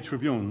Sunday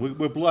Tribune,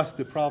 we're blessed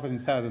that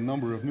Providence had a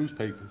number of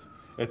newspapers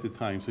at the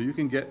time, so you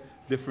can get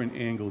different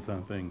angles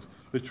on things.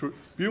 The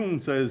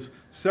Tribune says,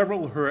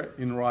 several hurt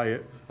in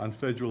riot on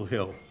Federal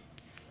Hill.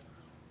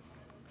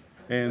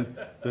 And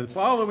the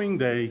following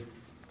day,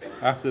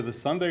 after the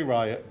Sunday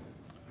riot,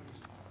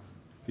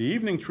 the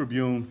Evening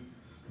Tribune,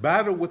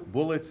 battle with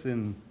bullets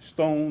and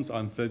stones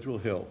on Federal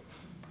Hill.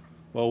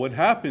 Well, what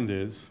happened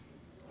is,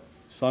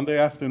 Sunday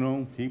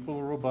afternoon, people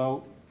are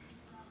about.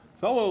 A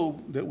fellow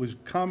that was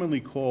commonly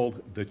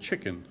called the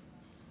Chicken,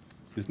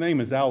 his name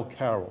is Al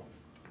Carroll,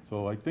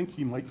 so I think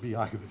he might be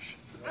Irish.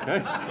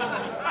 Okay?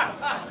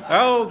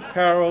 Al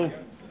Carroll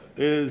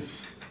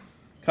is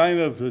kind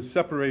of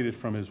separated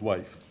from his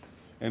wife,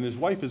 and his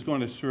wife is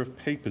going to serve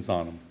papers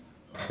on him.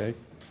 Okay?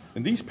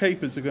 And these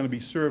papers are going to be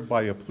served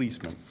by a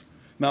policeman.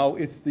 Now,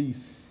 it's the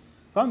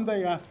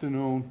Sunday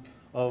afternoon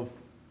of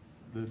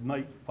the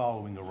night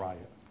following the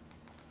riot.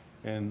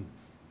 And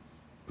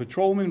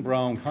Patrolman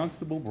Brown,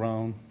 Constable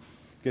Brown,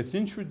 gets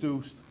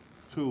introduced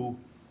to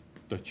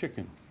the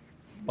Chicken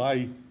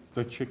by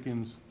the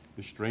Chicken's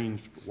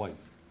estranged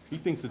wife. He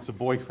thinks it's a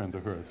boyfriend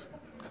of hers.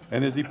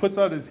 And as he puts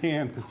out his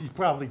hand, because he's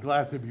probably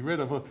glad to be rid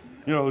of her,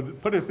 you know,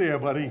 put it there,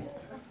 buddy,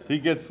 he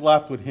gets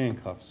slapped with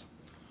handcuffs.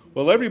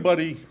 Well,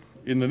 everybody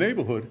in the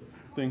neighborhood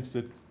thinks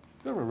that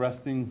they're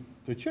arresting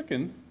the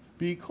Chicken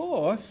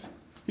because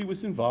he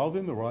was involved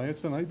in the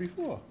riots the night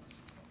before.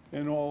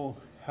 And all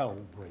hell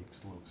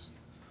breaks loose.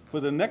 For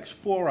the next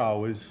 4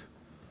 hours,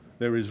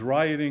 there is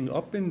rioting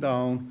up and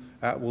down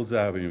Atwells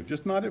Avenue,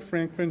 just not at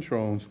Frank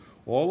Ventrone's,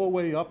 all the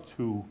way up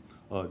to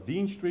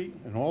Dean Street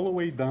and all the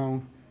way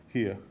down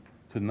here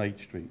to Knight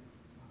Street.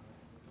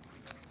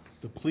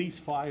 The police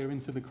fire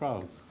into the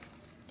crowds.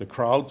 The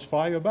crowds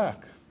fire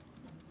back.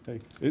 Okay?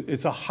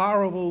 It's a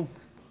horrible,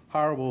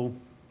 horrible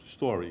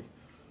story.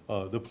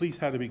 The police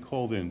had to be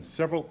called in.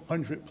 Several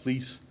hundred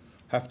police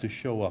have to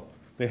show up.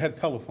 They had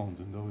telephones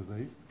in those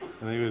days,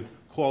 and they would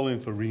call in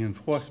for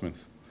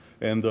reinforcements.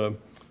 And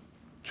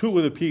two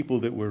of the people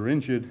that were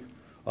injured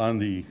on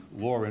the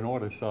law and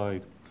order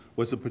side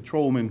was the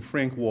patrolman,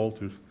 Frank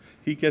Walters.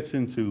 He gets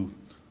into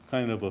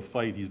kind of a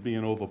fight. He's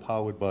being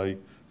overpowered by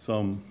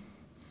some,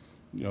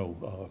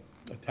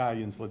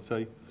 Italians, let's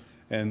say,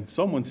 and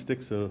someone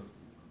sticks a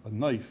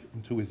knife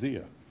into his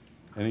ear,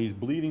 and he's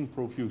bleeding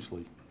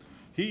profusely.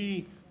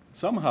 He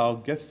somehow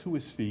gets to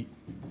his feet,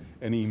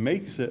 and he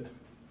makes it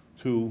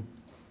to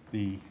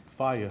the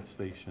fire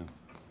station.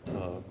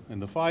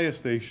 And the fire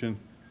station,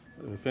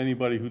 if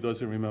anybody who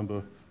doesn't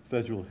remember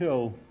Federal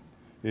Hill,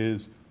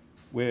 is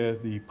where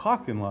the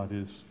parking lot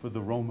is for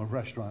the Roma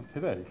restaurant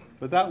today.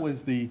 But that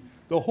was the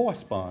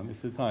horse barn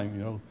at the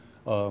time,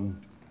 I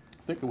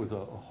think it was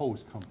a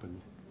hose company,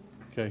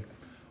 okay?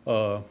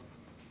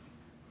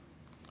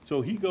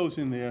 So he goes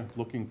in there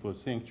looking for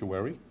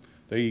sanctuary.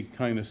 They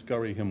kind of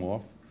scurry him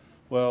off.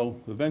 Well,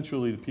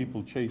 eventually the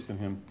people chasing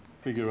him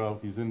figure out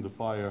he's in the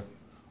fire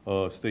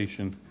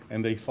station,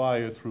 and they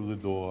fire through the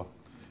door.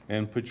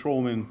 And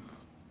Patrolman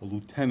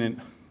Lieutenant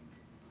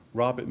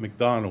Robert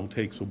McDonald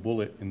takes a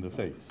bullet in the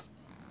face.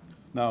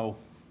 Now,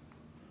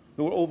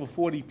 there were over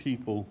 40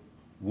 people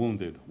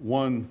wounded.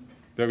 One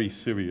very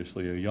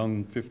seriously, a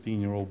young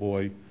 15-year-old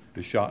boy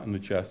is shot in the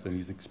chest, and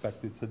he's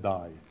expected to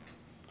die.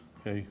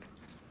 Okay?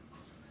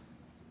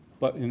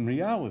 But in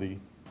reality,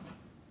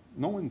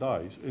 no one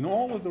dies. In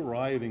all of the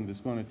rioting that's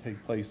going to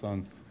take place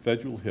on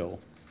Federal Hill,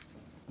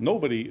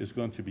 nobody is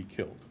going to be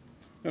killed.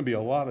 There's going to be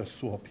a lot of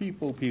sore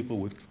people, people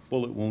with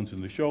bullet wounds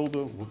in the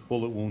shoulder, with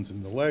bullet wounds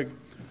in the leg.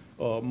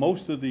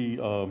 Most of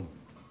the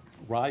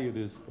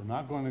rioters are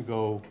not going to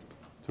go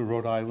to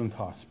Rhode Island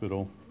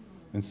Hospital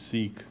and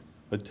seek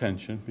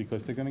attention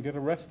because they're going to get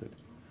arrested.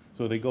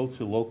 So they go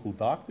to local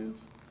doctors,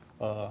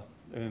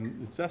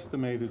 and it's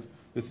estimated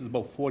this is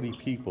about 40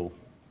 people,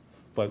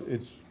 but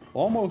it's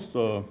almost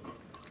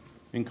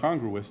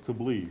incongruous to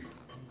believe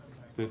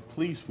that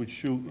police would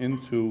shoot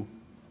into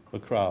a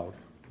crowd,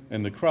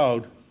 and the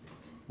crowd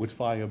would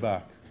fire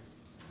back.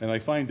 And I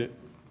find it,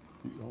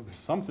 there's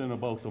something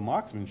about the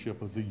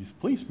marksmanship of these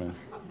policemen,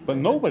 but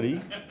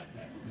nobody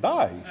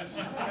dies.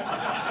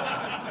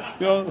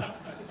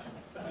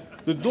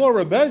 The Door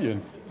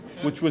Rebellion,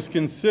 which was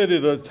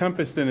considered a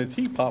tempest in a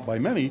teapot by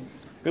many,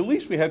 at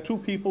least we had 2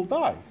 people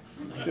die.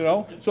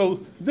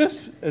 So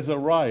this is a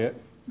riot,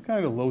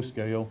 kind of low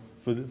scale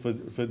for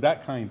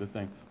that kind of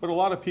thing. But a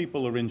lot of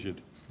people are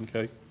injured,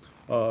 okay?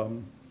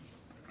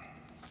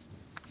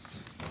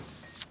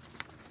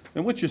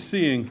 And what you're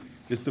seeing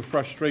is the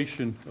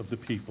frustration of the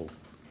people,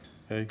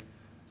 okay?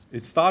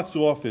 It starts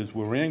off as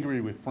we're angry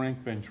with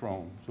Frank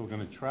Ventrone, so we're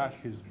going to trash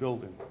his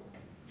building.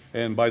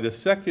 And by the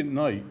second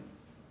night,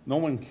 no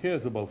one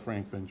cares about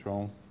Frank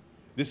Ventrone.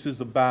 This is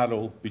a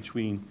battle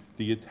between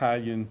the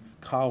Italian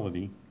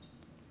colony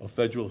of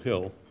Federal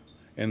Hill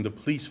and the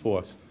police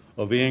force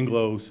of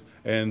Anglos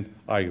and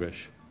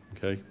Irish,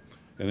 okay?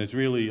 And it's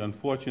really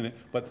unfortunate,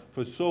 but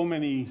for so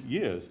many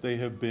years, they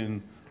have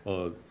been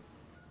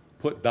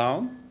put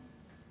down,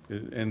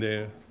 and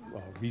they're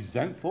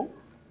resentful.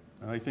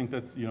 And I think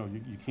that,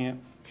 you can't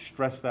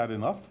stress that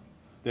enough.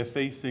 They're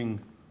facing,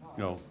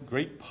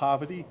 great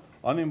poverty,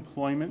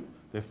 unemployment.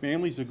 Their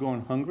families are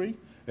going hungry.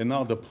 And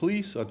now the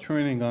police are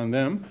turning on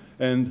them,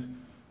 and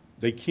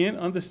they can't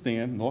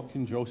understand, nor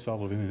can Joe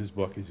Sullivan in his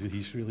book,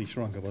 he's really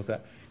strong about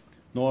that,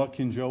 nor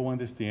can Joe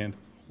understand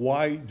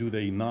why do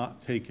they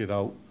not take it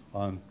out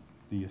on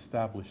the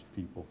established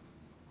people,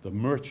 the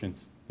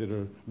merchants that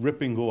are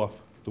ripping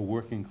off the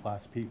working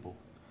class people.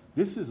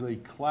 This is a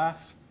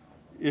class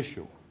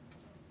issue,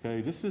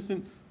 okay? This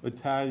isn't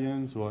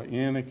Italians or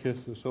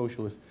anarchists or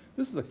socialists.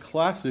 This is a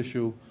class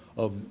issue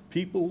of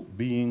people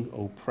being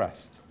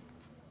oppressed.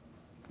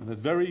 And that's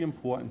very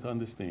important to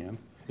understand,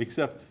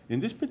 except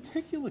in this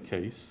particular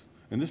case,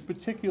 in this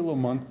particular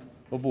month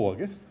of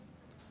August,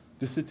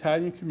 this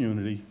Italian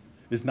community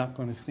is not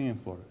going to stand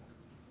for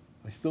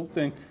it. I still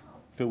think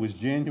if it was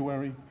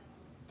January,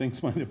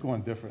 things might have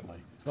gone differently.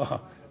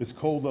 Oh, it's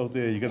cold out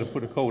there, you got to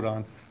put a coat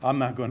on. I'm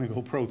not going to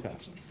go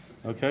protest,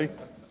 okay?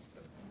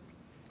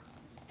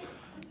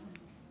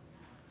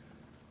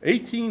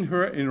 18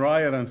 hurt in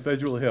riot on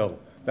Federal Hill.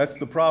 That's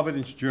the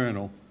Providence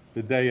Journal,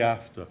 the day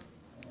after.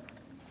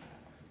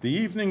 The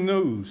Evening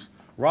News,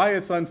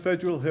 riots on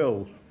Federal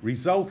Hill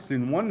results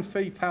in 1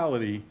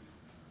 fatality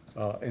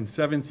and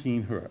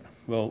 17 hurt.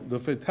 Well, the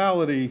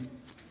fatality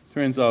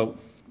turns out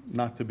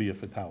not to be a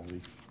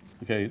fatality.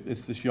 Okay,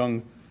 it's this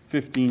young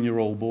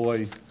 15-year-old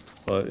boy.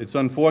 It's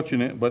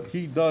unfortunate, but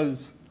he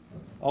does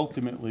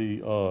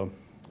ultimately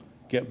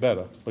get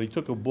better. But he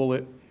took a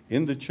bullet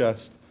in the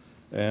chest,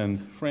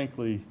 and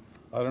frankly,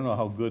 I don't know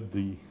how good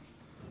the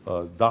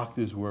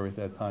doctors were at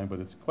that time, but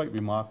it's quite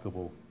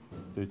remarkable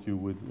that you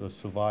would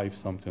survive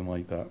something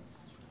like that.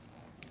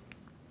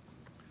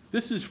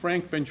 This is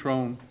Frank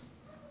Ventrone.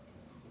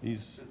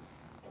 He's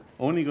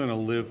only going to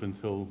live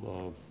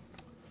until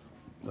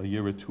a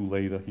year or two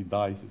later. He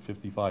dies at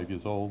 55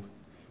 years old.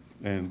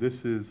 And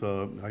this is,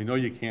 I know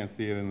you can't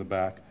see it in the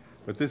back,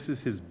 but this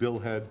is his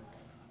billhead,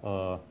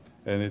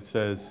 and it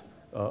says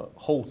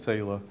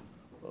wholesaler,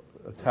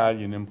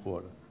 Italian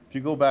importer. If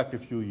you go back a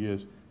few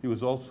years, he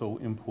was also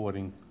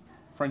importing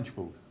French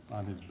food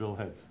on his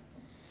billheads.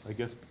 I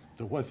guess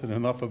there wasn't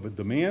enough of a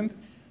demand.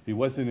 He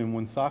wasn't in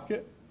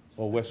Woonsocket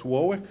or West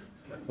Warwick,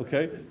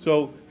 okay?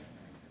 So,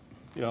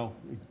 you know,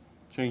 he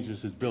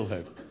changes his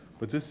billhead.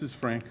 But this is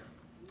Frank.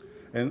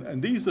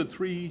 And these are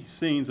 3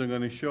 scenes I'm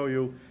going to show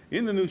you.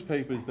 In the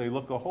newspapers, they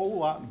look a whole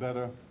lot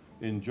better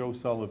in Joe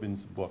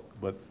Sullivan's book.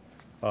 But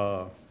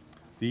the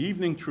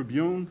Evening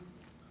Tribune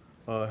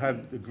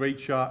had a great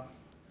shot.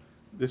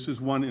 This is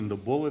one in the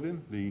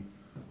Bulletin, the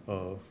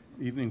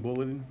Evening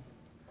Bulletin.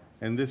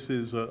 And this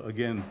is,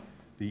 again,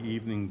 the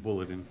Evening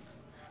Bulletin.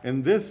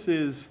 And this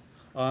is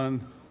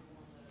on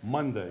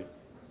Monday,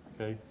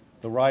 okay?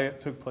 The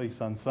riot took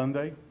place on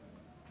Sunday.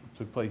 It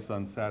took place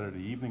on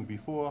Saturday evening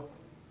before.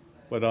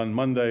 But on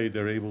Monday,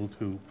 they're able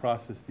to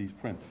process these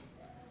prints.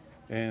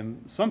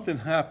 And something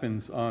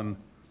happens on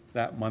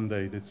that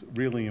Monday that's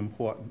really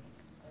important.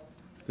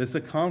 There's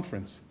a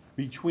conference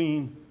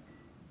between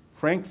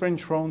Frank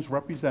Ventrone's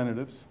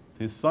representatives,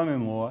 his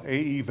son-in-law,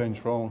 A.E.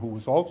 Ventrone, who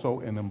was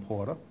also an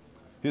importer,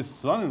 his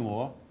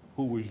son-in-law,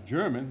 who was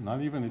German,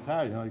 not even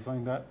Italian. I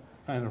find that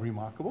kind of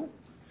remarkable.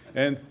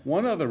 And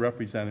one other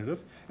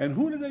representative. And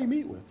who do they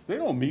meet with? They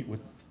don't meet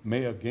with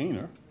Mayor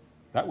Gaynor.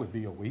 That would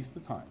be a waste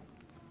of time.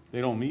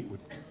 They don't meet with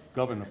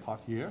Governor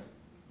Potier.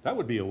 That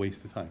would be a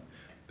waste of time.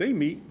 They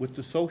meet with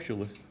the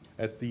socialists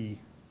at the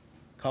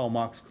Karl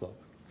Marx Club.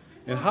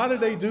 And how do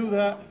they do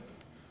that?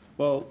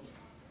 Well,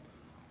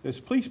 there's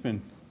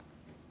policemen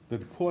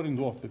that cordoned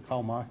off the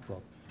Karl Marx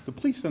Club. The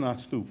police are not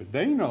stupid.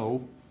 They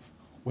know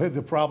where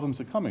the problems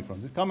are coming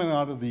from. They're coming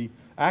out of the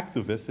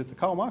activists at the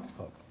Karl Marx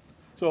Club.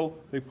 So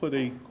they put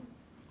a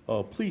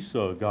police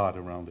guard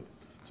around it.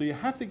 So you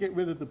have to get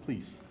rid of the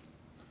police.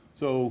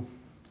 So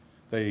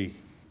they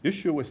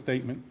issue a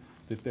statement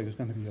that there's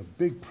going to be a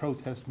big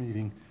protest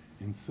meeting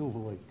in Silver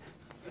Lake.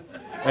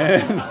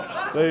 And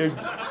they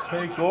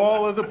take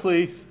all of the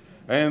police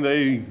and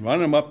they run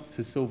them up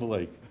to Silver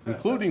Lake,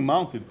 including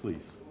mounted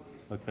police.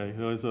 Okay,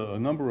 there's a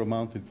number of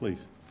mounted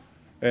police.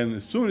 And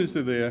as soon as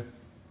they're there,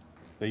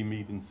 they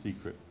meet in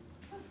secret.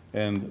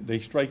 And they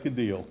strike a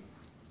deal.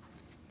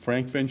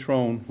 Frank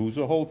Ventrone, who's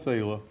a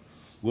wholesaler,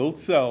 will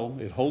sell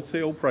at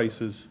wholesale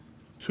prices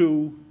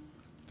to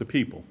the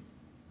people.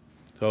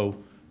 So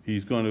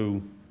he's going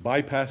to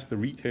bypass the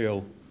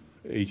retail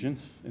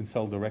agents and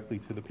sell directly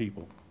to the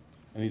people.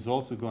 And he's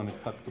also going to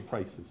cut the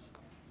prices.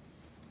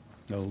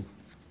 Now,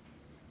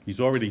 he's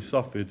already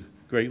suffered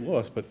great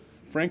loss, but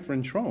Frank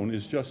Ventrone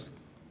is just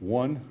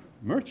one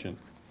merchant.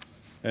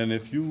 And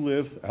if you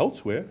live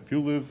elsewhere, if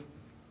you live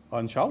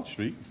on Charles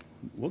Street,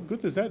 what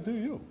good does that do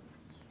you?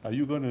 Are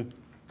you going to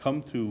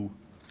come to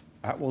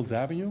Atwells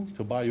Avenue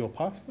to buy your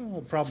pasta?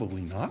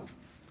 Probably not.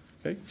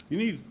 Okay? You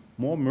need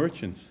more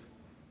merchants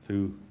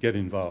to get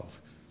involved.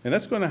 And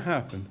that's going to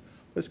happen,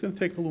 but it's going to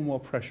take a little more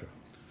pressure.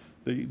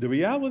 The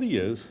reality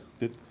is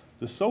that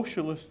the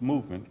socialist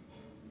movement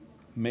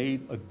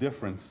made a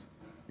difference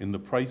in the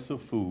price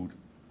of food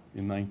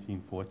in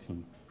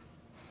 1914.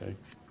 Okay?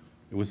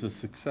 It was a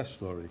success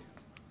story.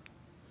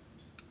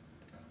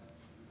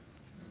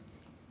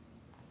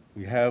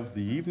 We have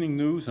the Evening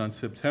News on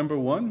September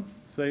 1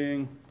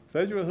 saying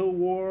Federal Hill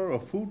war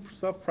of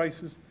foodstuff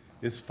prices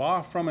is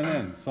far from an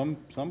end.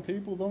 Some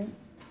people don't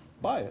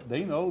buy it.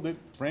 They know that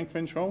Frank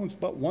Ventrone's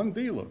but one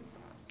dealer.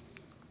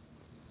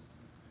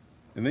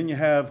 And then you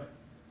have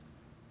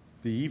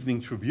the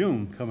Evening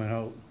Tribune coming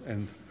out,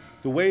 and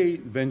the way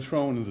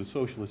Ventrone and the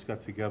socialists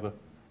got together,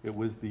 it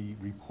was the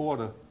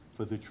reporter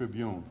for the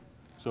Tribune.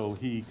 So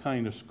he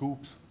kind of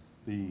scoops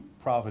the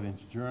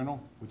Providence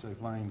Journal, which I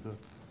find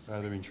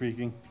rather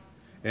intriguing.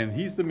 And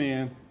he's the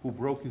man who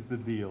brokers the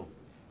deal.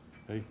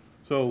 Okay?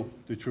 So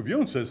the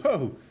Tribune says,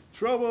 oh,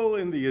 trouble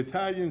in the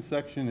Italian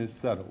section is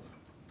settled.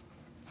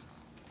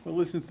 Well,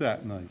 isn't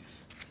that nice?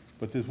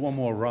 But there's one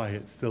more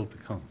riot still to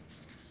come.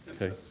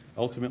 Okay?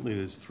 Ultimately,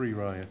 there's 3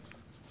 riots.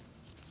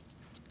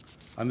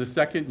 On the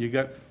second, you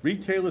got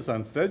retailers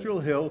on Federal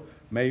Hill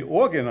may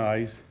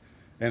organize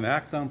and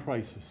act on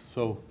prices.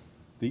 So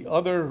the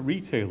other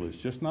retailers,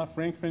 just not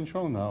Frank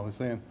Ventrone now, are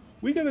saying,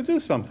 we got to do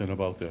something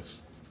about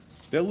this.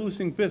 They're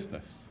losing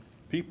business.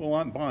 People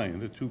aren't buying.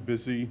 They're too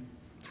busy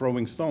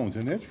throwing stones.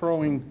 And they're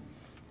throwing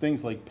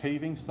things like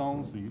paving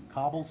stones, the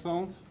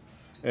cobblestones.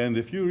 And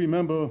if you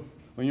remember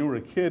when you were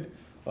a kid,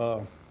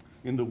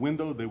 in the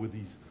window there were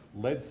these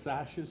lead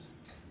sashes.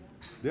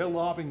 They're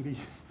lobbing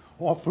these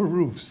off the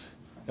roofs.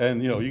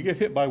 And you get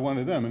hit by one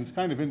of them, and it's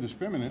kind of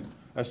indiscriminate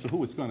as to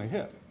who it's going to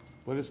hit.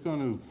 But it's going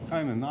to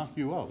kind of knock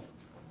you out.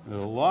 There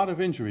are a lot of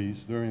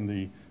injuries during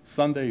the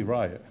Sunday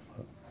riot.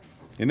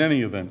 In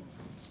any event,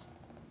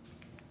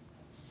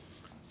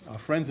 our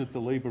friends at the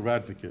Labor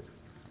Advocate,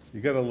 you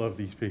got to love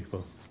these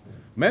people.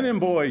 Men and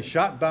boys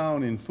shot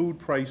down in food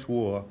price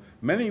war,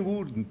 many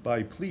wounded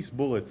by police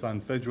bullets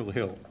on Federal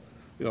Hill.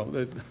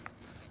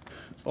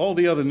 All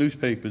the other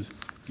newspapers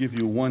give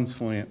you one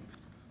slant.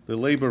 The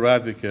Labor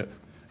Advocate,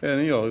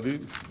 and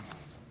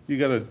you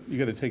got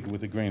to take it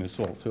with a grain of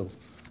salt too,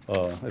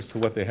 as to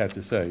what they had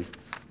to say.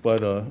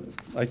 But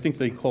I think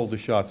they called the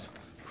shots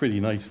pretty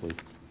nicely.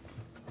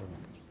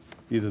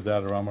 Either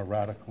that or I'm a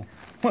radical.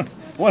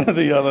 One or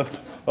the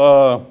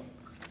other.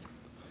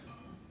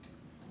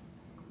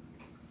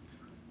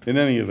 In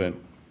any event,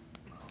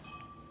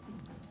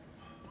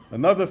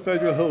 another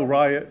Federal Hill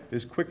riot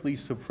is quickly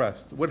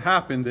suppressed. What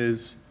happened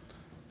is,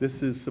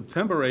 this is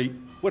September 8th.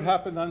 What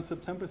happened on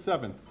September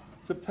 7th?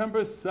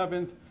 September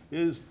 7th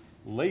is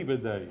Labor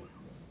Day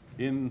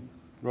in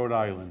Rhode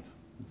Island.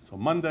 So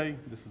Monday,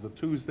 this is a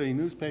Tuesday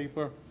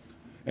newspaper,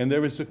 and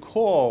there is a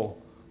call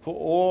for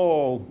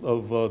all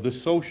of the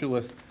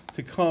socialists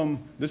to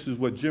come, this is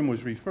what Jim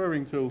was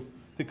referring to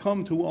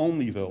come to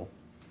Olneyville.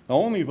 Now,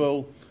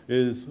 Olneyville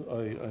is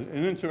an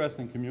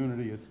interesting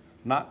community. It's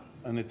not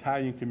an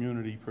Italian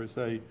community per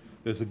se.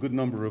 There's a good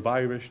number of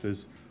Irish,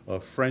 there's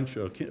French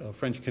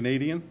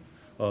Canadian,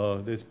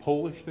 there's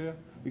Polish there.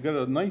 You got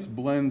a nice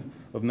blend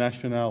of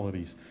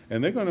nationalities.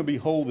 And they're going to be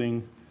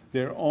holding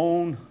their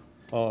own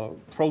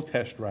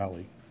protest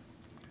rally.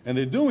 And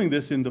they're doing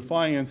this in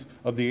defiance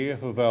of the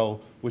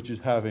AFL, which is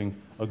having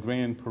a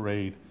grand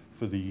parade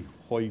for the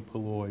hoi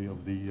polloi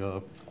of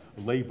the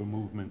labor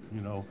movement,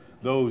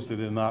 those that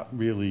are not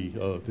really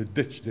the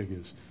ditch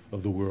diggers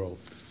of the world.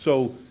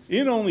 So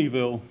in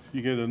Olneyville,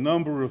 you get a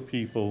number of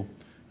people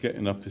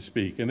getting up to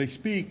speak. And they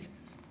speak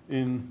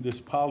in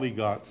this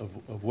polyglot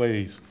of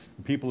ways.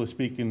 People are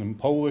speaking in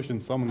Polish,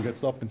 and someone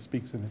gets up and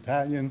speaks in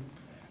Italian.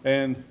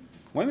 And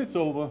when it's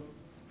over,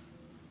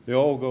 they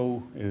all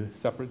go in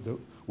separate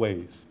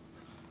ways.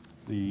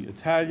 The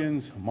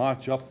Italians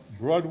march up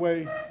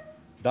Broadway,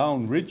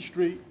 down Ridge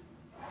Street.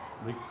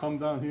 They come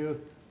down here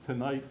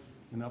tonight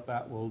and up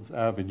Atwell's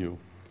Avenue.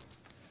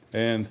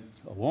 And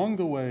along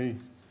the way,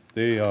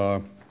 they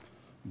are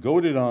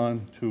goaded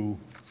on to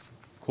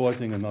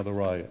causing another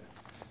riot.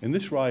 And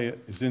this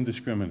riot is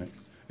indiscriminate.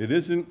 It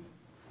isn't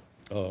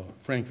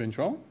Frank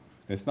Ventrone,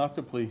 it's not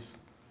the police,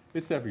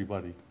 it's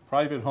everybody.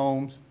 Private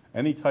homes,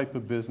 any type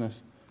of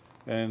business.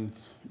 And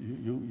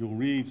you'll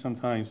read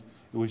sometimes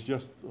it was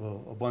just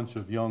a bunch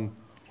of young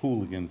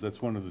hooligans.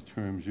 That's one of the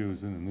terms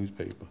used in the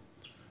newspaper.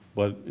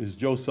 But as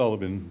Joe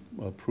Sullivan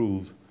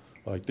proves,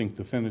 I think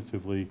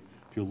definitively,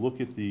 if you look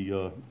at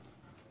the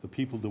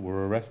people that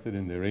were arrested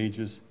in their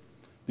ages,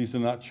 these are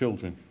not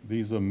children.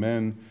 These are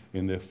men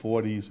in their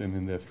 40s and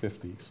in their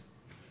 50s.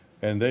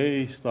 And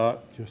they start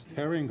just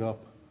tearing up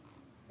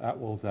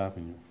Atwell's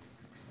Avenue.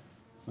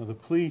 Now the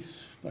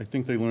police, I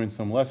think they learned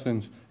some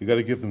lessons. You got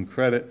to give them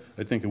credit.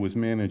 I think it was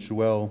managed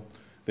well.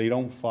 They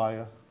don't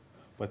fire,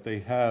 but they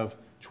have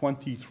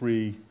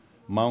 23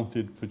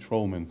 mounted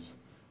patrolmen.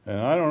 And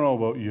I don't know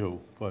about you,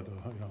 but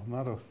I'm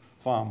not a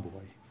farm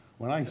boy.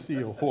 When I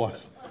see a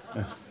horse,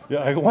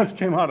 I once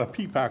came out of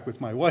P-PAC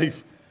with my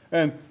wife,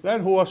 and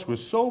that horse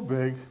was so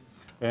big,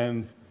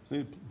 and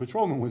the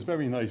patrolman was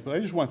very nice, but I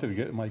just wanted to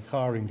get in my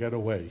car and get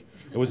away.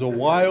 It was a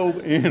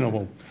wild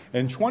animal.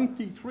 And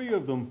 23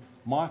 of them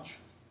march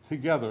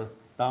together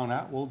down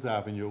Atwell's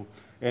Avenue,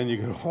 and you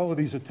get all of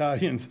these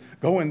Italians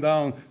going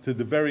down to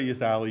the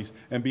various alleys,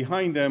 and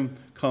behind them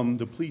come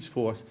the police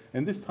force,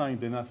 and this time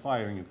they're not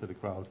firing into the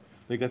crowd.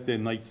 They got their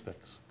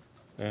nightsticks,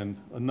 and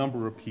a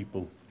number of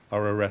people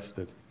are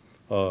arrested.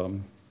 So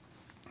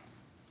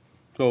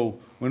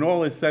when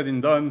all is said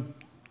and done,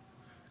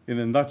 in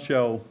a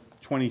nutshell,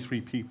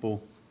 23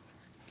 people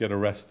get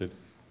arrested.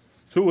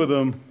 2 of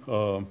them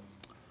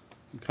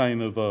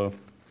kind of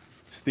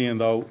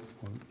stand out.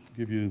 I'll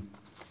give you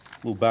a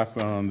little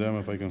background on them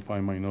if I can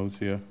find my notes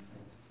here.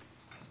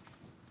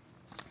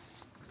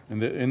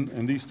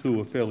 And these 2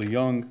 are fairly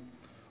young.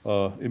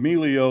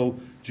 Emilio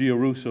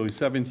Giarrusso is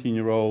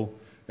 17-year-old,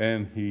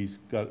 and he's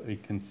got a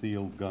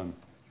concealed gun,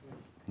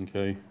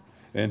 okay?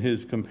 And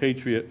his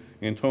compatriot,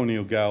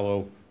 Antonio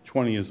Gallo,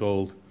 20 years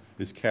old,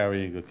 is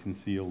carrying a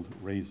concealed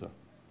razor,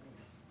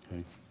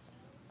 okay?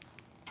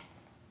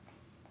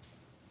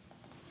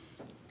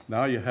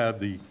 Now you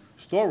have the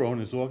store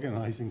owners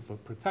organizing for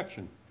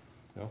protection.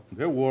 You know,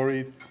 they're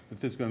worried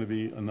that there's going to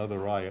be another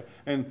riot.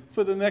 And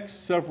for the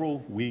next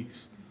several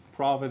weeks,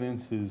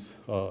 Providence is,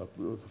 the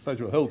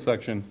Federal Hill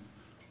section,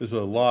 is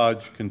a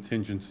large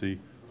contingency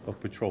of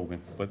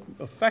patrolmen. But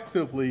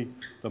effectively,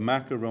 the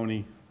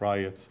Macaroni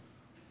riots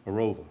are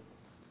over.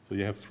 So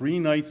you have 3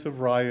 nights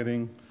of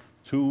rioting,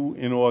 2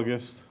 in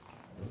August,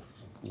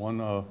 1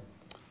 on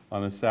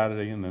a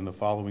Saturday, and then the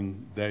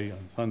following day,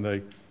 on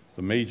Sunday,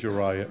 the major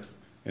riot,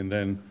 and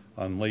then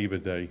on Labor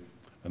Day,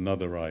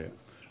 another riot.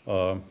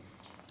 All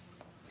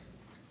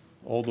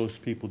those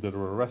people that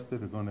are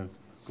arrested are going to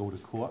go to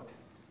court.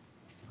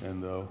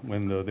 And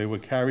when they were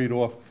carried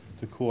off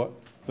to court,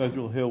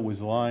 Federal Hill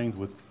was lined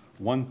with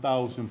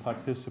 1,000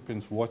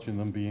 participants watching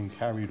them being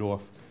carried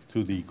off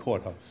to the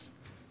courthouse.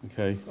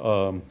 Okay.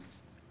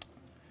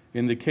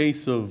 In the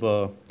case of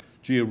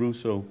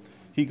Giarrusso,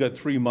 he got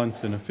 3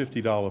 months and a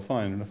 $50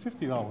 fine. And a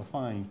 $50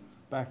 fine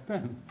back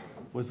then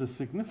was a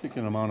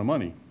significant amount of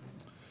money.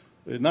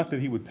 Not that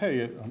he would pay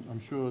it.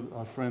 I'm sure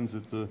our friends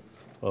at the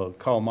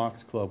Karl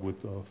Marx Club would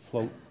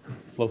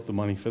float the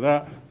money for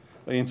that.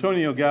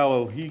 Antonio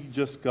Gallo, he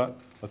just got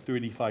a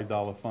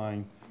 $35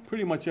 fine.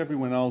 Pretty much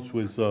everyone else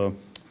was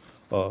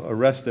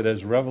arrested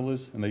as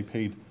revelers, and they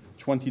paid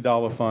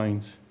 $20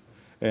 fines.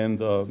 And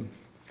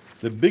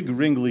the big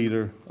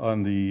ringleader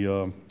on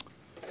the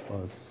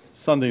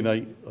Sunday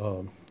night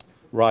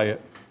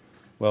riot,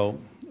 well,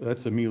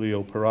 that's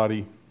Emmanuel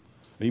Parati.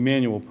 He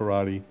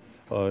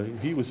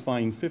was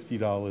fined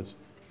 $50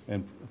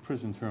 and a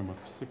prison term of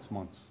 6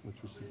 months, which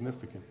was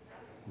significant,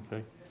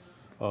 okay?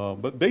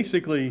 But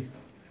basically,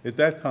 at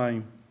that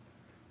time,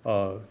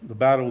 the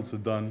battles are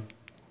done.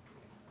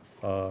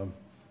 There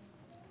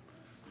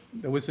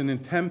was an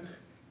attempt,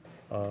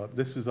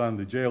 this is on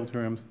the jail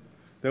terms,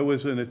 there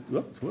was an,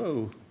 whoops,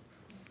 whoa,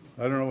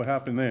 I don't know what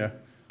happened there.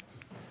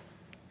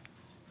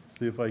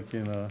 See if I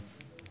can,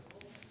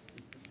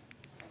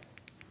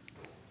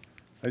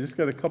 I just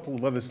got a couple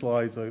of other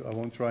slides. I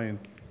won't try and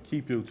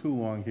keep you too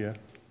long here.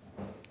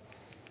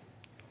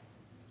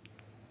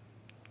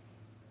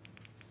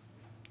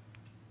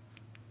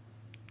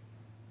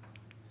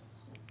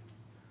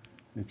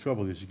 The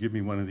trouble is you give me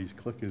one of these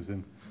clickers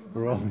and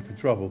we're all in for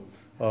trouble.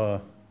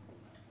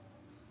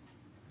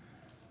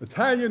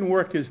 Italian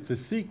workers to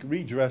seek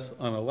redress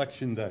on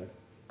election day.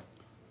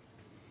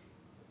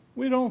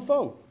 We don't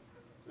vote.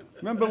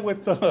 Remember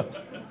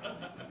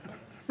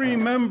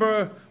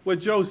what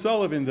Joe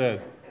Sullivan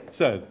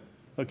said,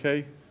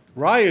 okay?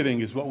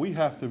 Rioting is what we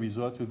have to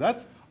resort to.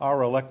 That's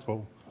our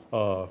electoral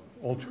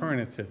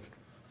alternative.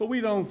 But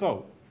we don't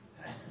vote,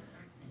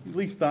 at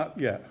least not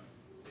yet,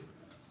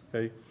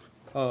 okay?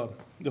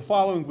 The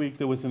following week,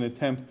 there was an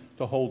attempt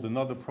to hold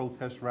another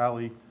protest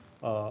rally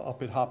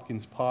up at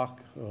Hopkins Park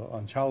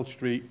on Charles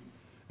Street,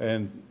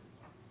 and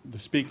the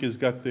speakers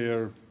got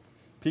there,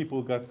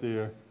 people got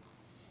there,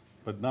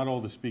 but not all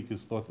the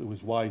speakers thought it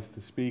was wise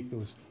to speak. There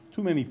was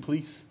too many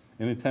police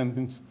in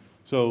attendance,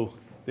 so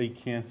they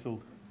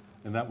canceled,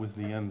 and that was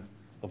the end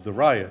of the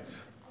riots.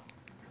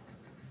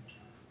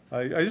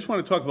 I just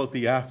want to talk about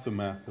the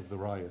aftermath of the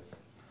riots.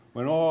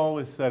 When all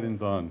is said and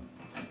done,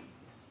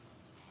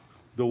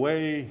 the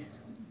way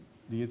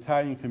the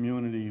Italian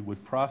community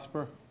would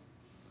prosper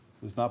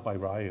was not by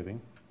rioting,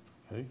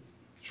 okay?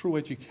 True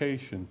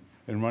education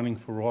and running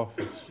for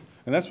office.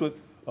 And that's what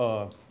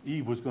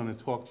Eve was going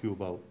to talk to you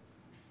about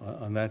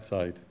on that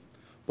side.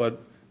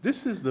 But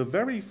this is the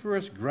very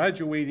first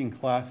graduating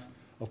class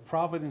of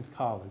Providence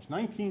College,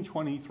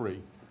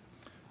 1923.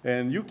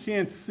 And you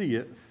can't see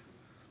it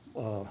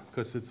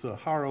because it's a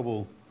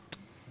horrible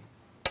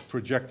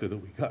projector that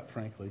we got,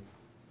 frankly.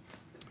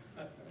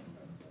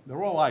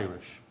 They're all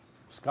Irish.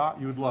 Scott,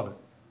 you'd love it.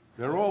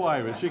 They're all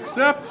Irish,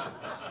 except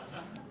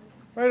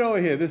right over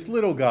here, this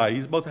little guy.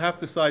 He's about half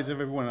the size of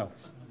everyone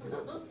else.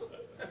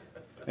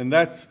 And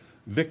that's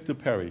Victor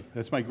Perry.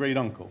 That's my great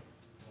uncle.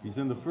 He's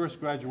in the first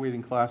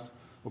graduating class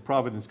of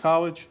Providence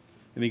College,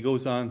 and he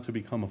goes on to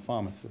become a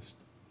pharmacist.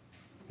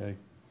 Okay?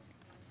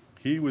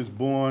 He was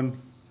born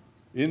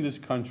in this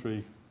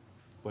country,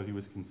 but he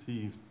was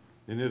conceived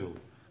in Italy.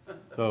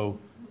 So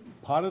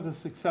part of the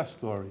success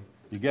story,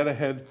 you get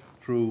ahead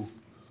through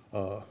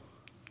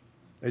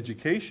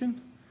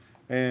education,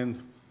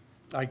 and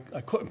I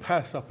couldn't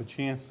pass up a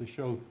chance to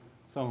show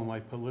some of my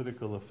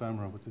political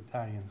ephemera with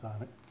Italians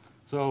on it.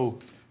 So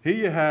here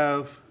you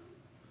have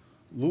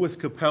Louis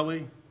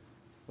Capelli,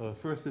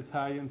 first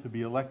Italian to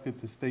be elected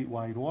to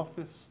statewide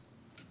office.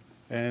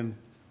 And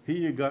here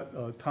you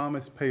got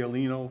Thomas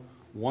Paolino.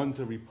 One's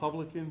a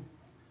Republican,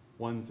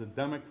 one's a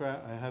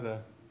Democrat. I had to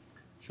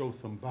show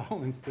some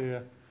balance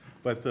there.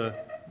 But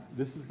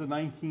this is the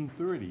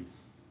 1930s.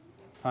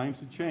 Times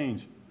have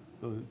changed.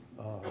 The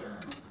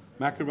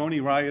Macaroni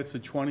Riots are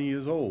 20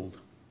 years old,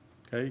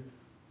 okay?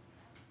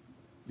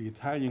 The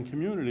Italian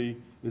community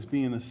is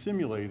being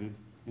assimilated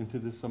into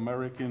this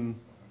American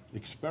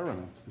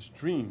experiment, this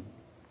dream,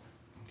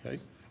 okay?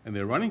 And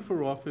they're running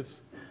for office,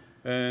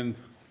 and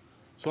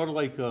sort of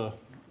like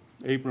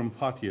Abram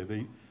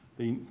Patia,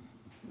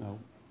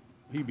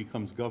 he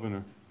becomes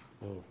governor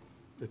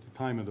at the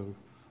time of the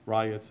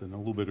riots and a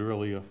little bit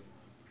earlier.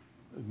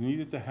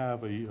 Needed to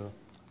have a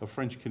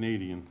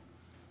French-Canadian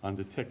on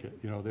the ticket.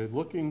 You know, they're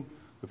looking,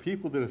 the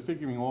people that are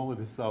figuring all of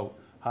this out,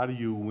 how do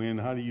you win,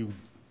 how do you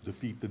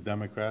defeat the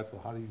Democrats,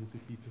 or how do you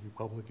defeat the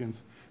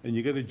Republicans? And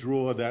you got to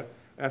draw that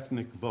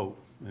ethnic vote,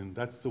 and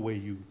that's the way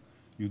you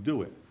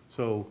do it.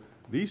 So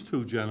these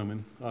two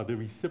gentlemen are the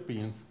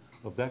recipients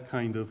of that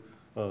kind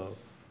of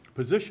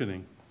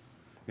positioning.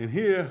 And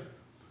here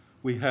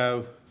we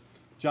have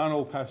John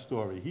O.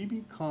 Pastore. He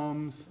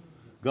becomes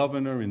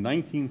governor in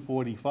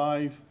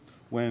 1945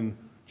 when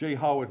J.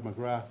 Howard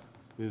McGrath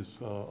is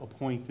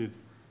appointed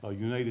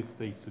United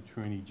States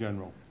Attorney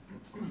General.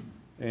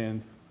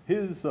 And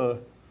his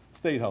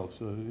State House,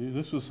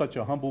 this was such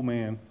a humble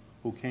man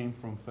who came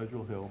from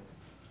Federal Hill.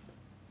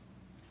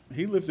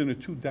 He lived in a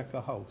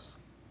 2-decker house,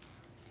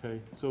 okay?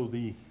 So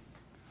the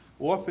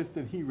office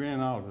that he ran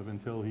out of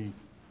until he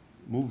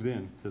moved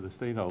in to the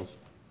State House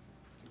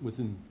was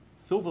in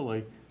Silver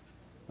Lake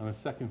on a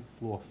 2nd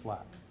floor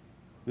flat.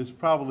 This is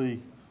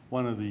probably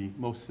one of the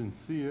most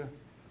sincere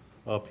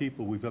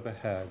people we've ever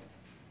had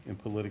in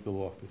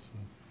political office.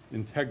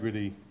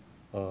 Integrity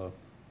to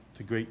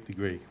great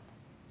degree.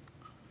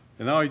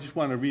 And now I just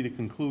want to read a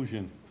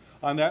conclusion.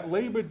 On that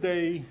Labor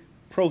Day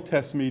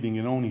protest meeting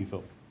in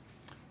Oneyville,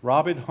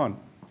 Robert Hunt,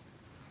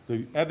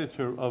 the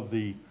editor of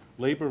the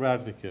Labor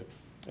Advocate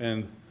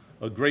and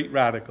a great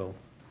radical,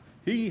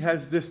 he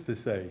has this to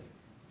say: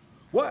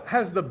 "What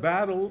has the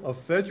Battle of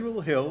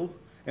Federal Hill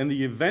and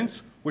the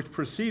events which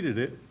preceded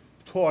it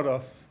taught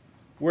us,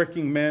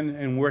 working men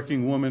and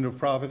working women of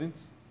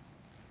Providence?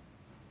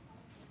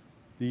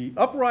 The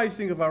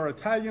uprising of our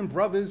Italian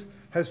brothers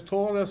has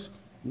taught us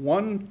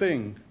one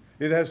thing.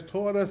 It has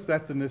taught us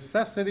that the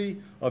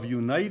necessity of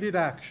united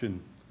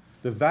action,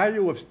 the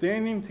value of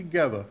standing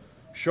together,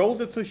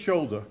 shoulder to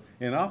shoulder,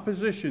 in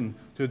opposition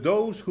to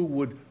those who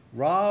would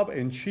rob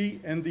and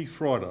cheat and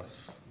defraud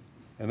us."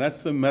 And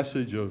that's the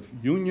message of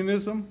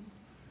unionism.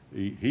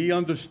 He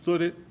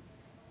understood it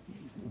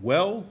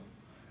well,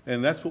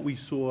 and that's what we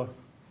saw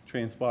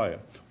transpire.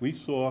 We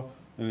saw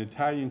an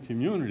Italian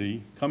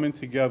community coming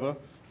together,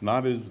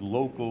 not as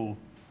local,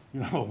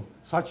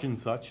 such and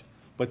such,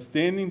 but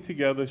standing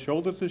together,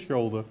 shoulder to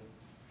shoulder,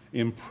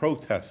 in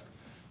protest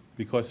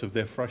because of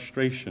their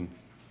frustration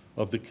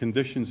of the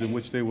conditions in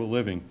which they were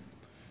living.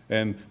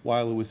 And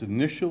while it was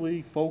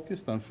initially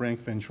focused on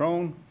Frank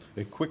Ventrone,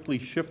 it quickly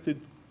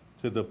shifted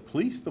to the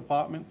police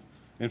department.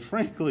 And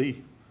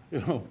frankly,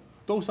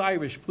 those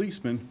Irish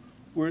policemen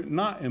were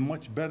not in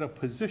much better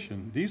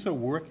position. These are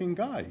working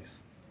guys.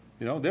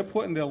 They're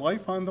putting their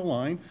life on the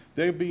line.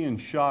 They're being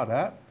shot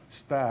at,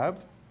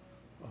 stabbed,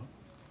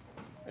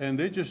 and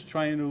they're just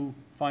trying to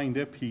find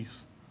their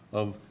piece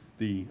of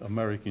the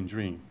American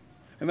dream.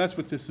 And that's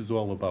what this is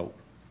all about.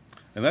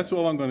 And that's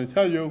all I'm going to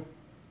tell you.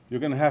 You're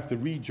going to have to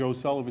read Joe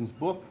Sullivan's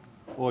book,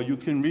 or you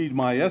can read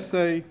my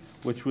essay,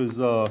 which was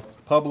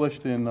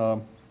published in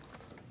the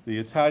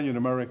Italian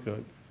America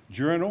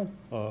Journal,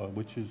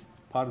 which is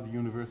part of the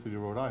University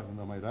of Rhode Island,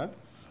 I might add.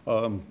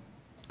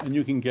 And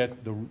you can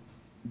get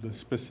the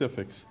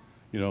specifics,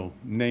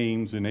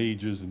 names and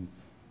ages, and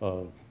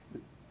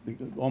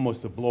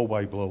almost a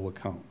blow-by-blow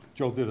account.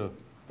 Joe did a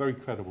very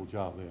credible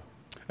job there.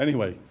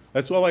 Anyway,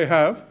 that's all I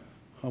have.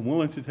 I'm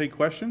willing to take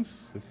questions,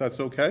 if that's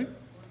okay.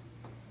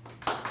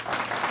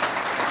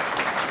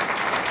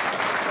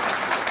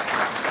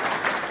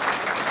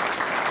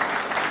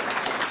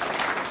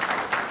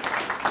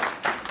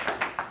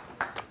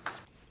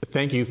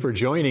 Thank you for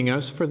joining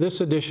us for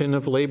this edition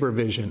of Labor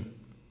Vision.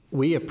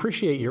 We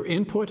appreciate your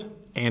input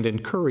and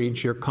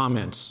encourage your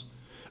comments.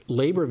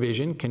 Labor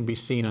Vision can be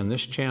seen on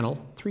this channel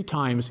 3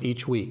 times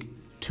each week: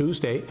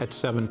 Tuesday at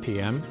 7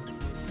 p.m.,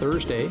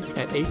 Thursday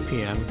at 8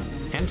 p.m.,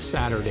 and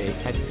Saturday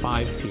at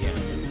 5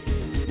 p.m.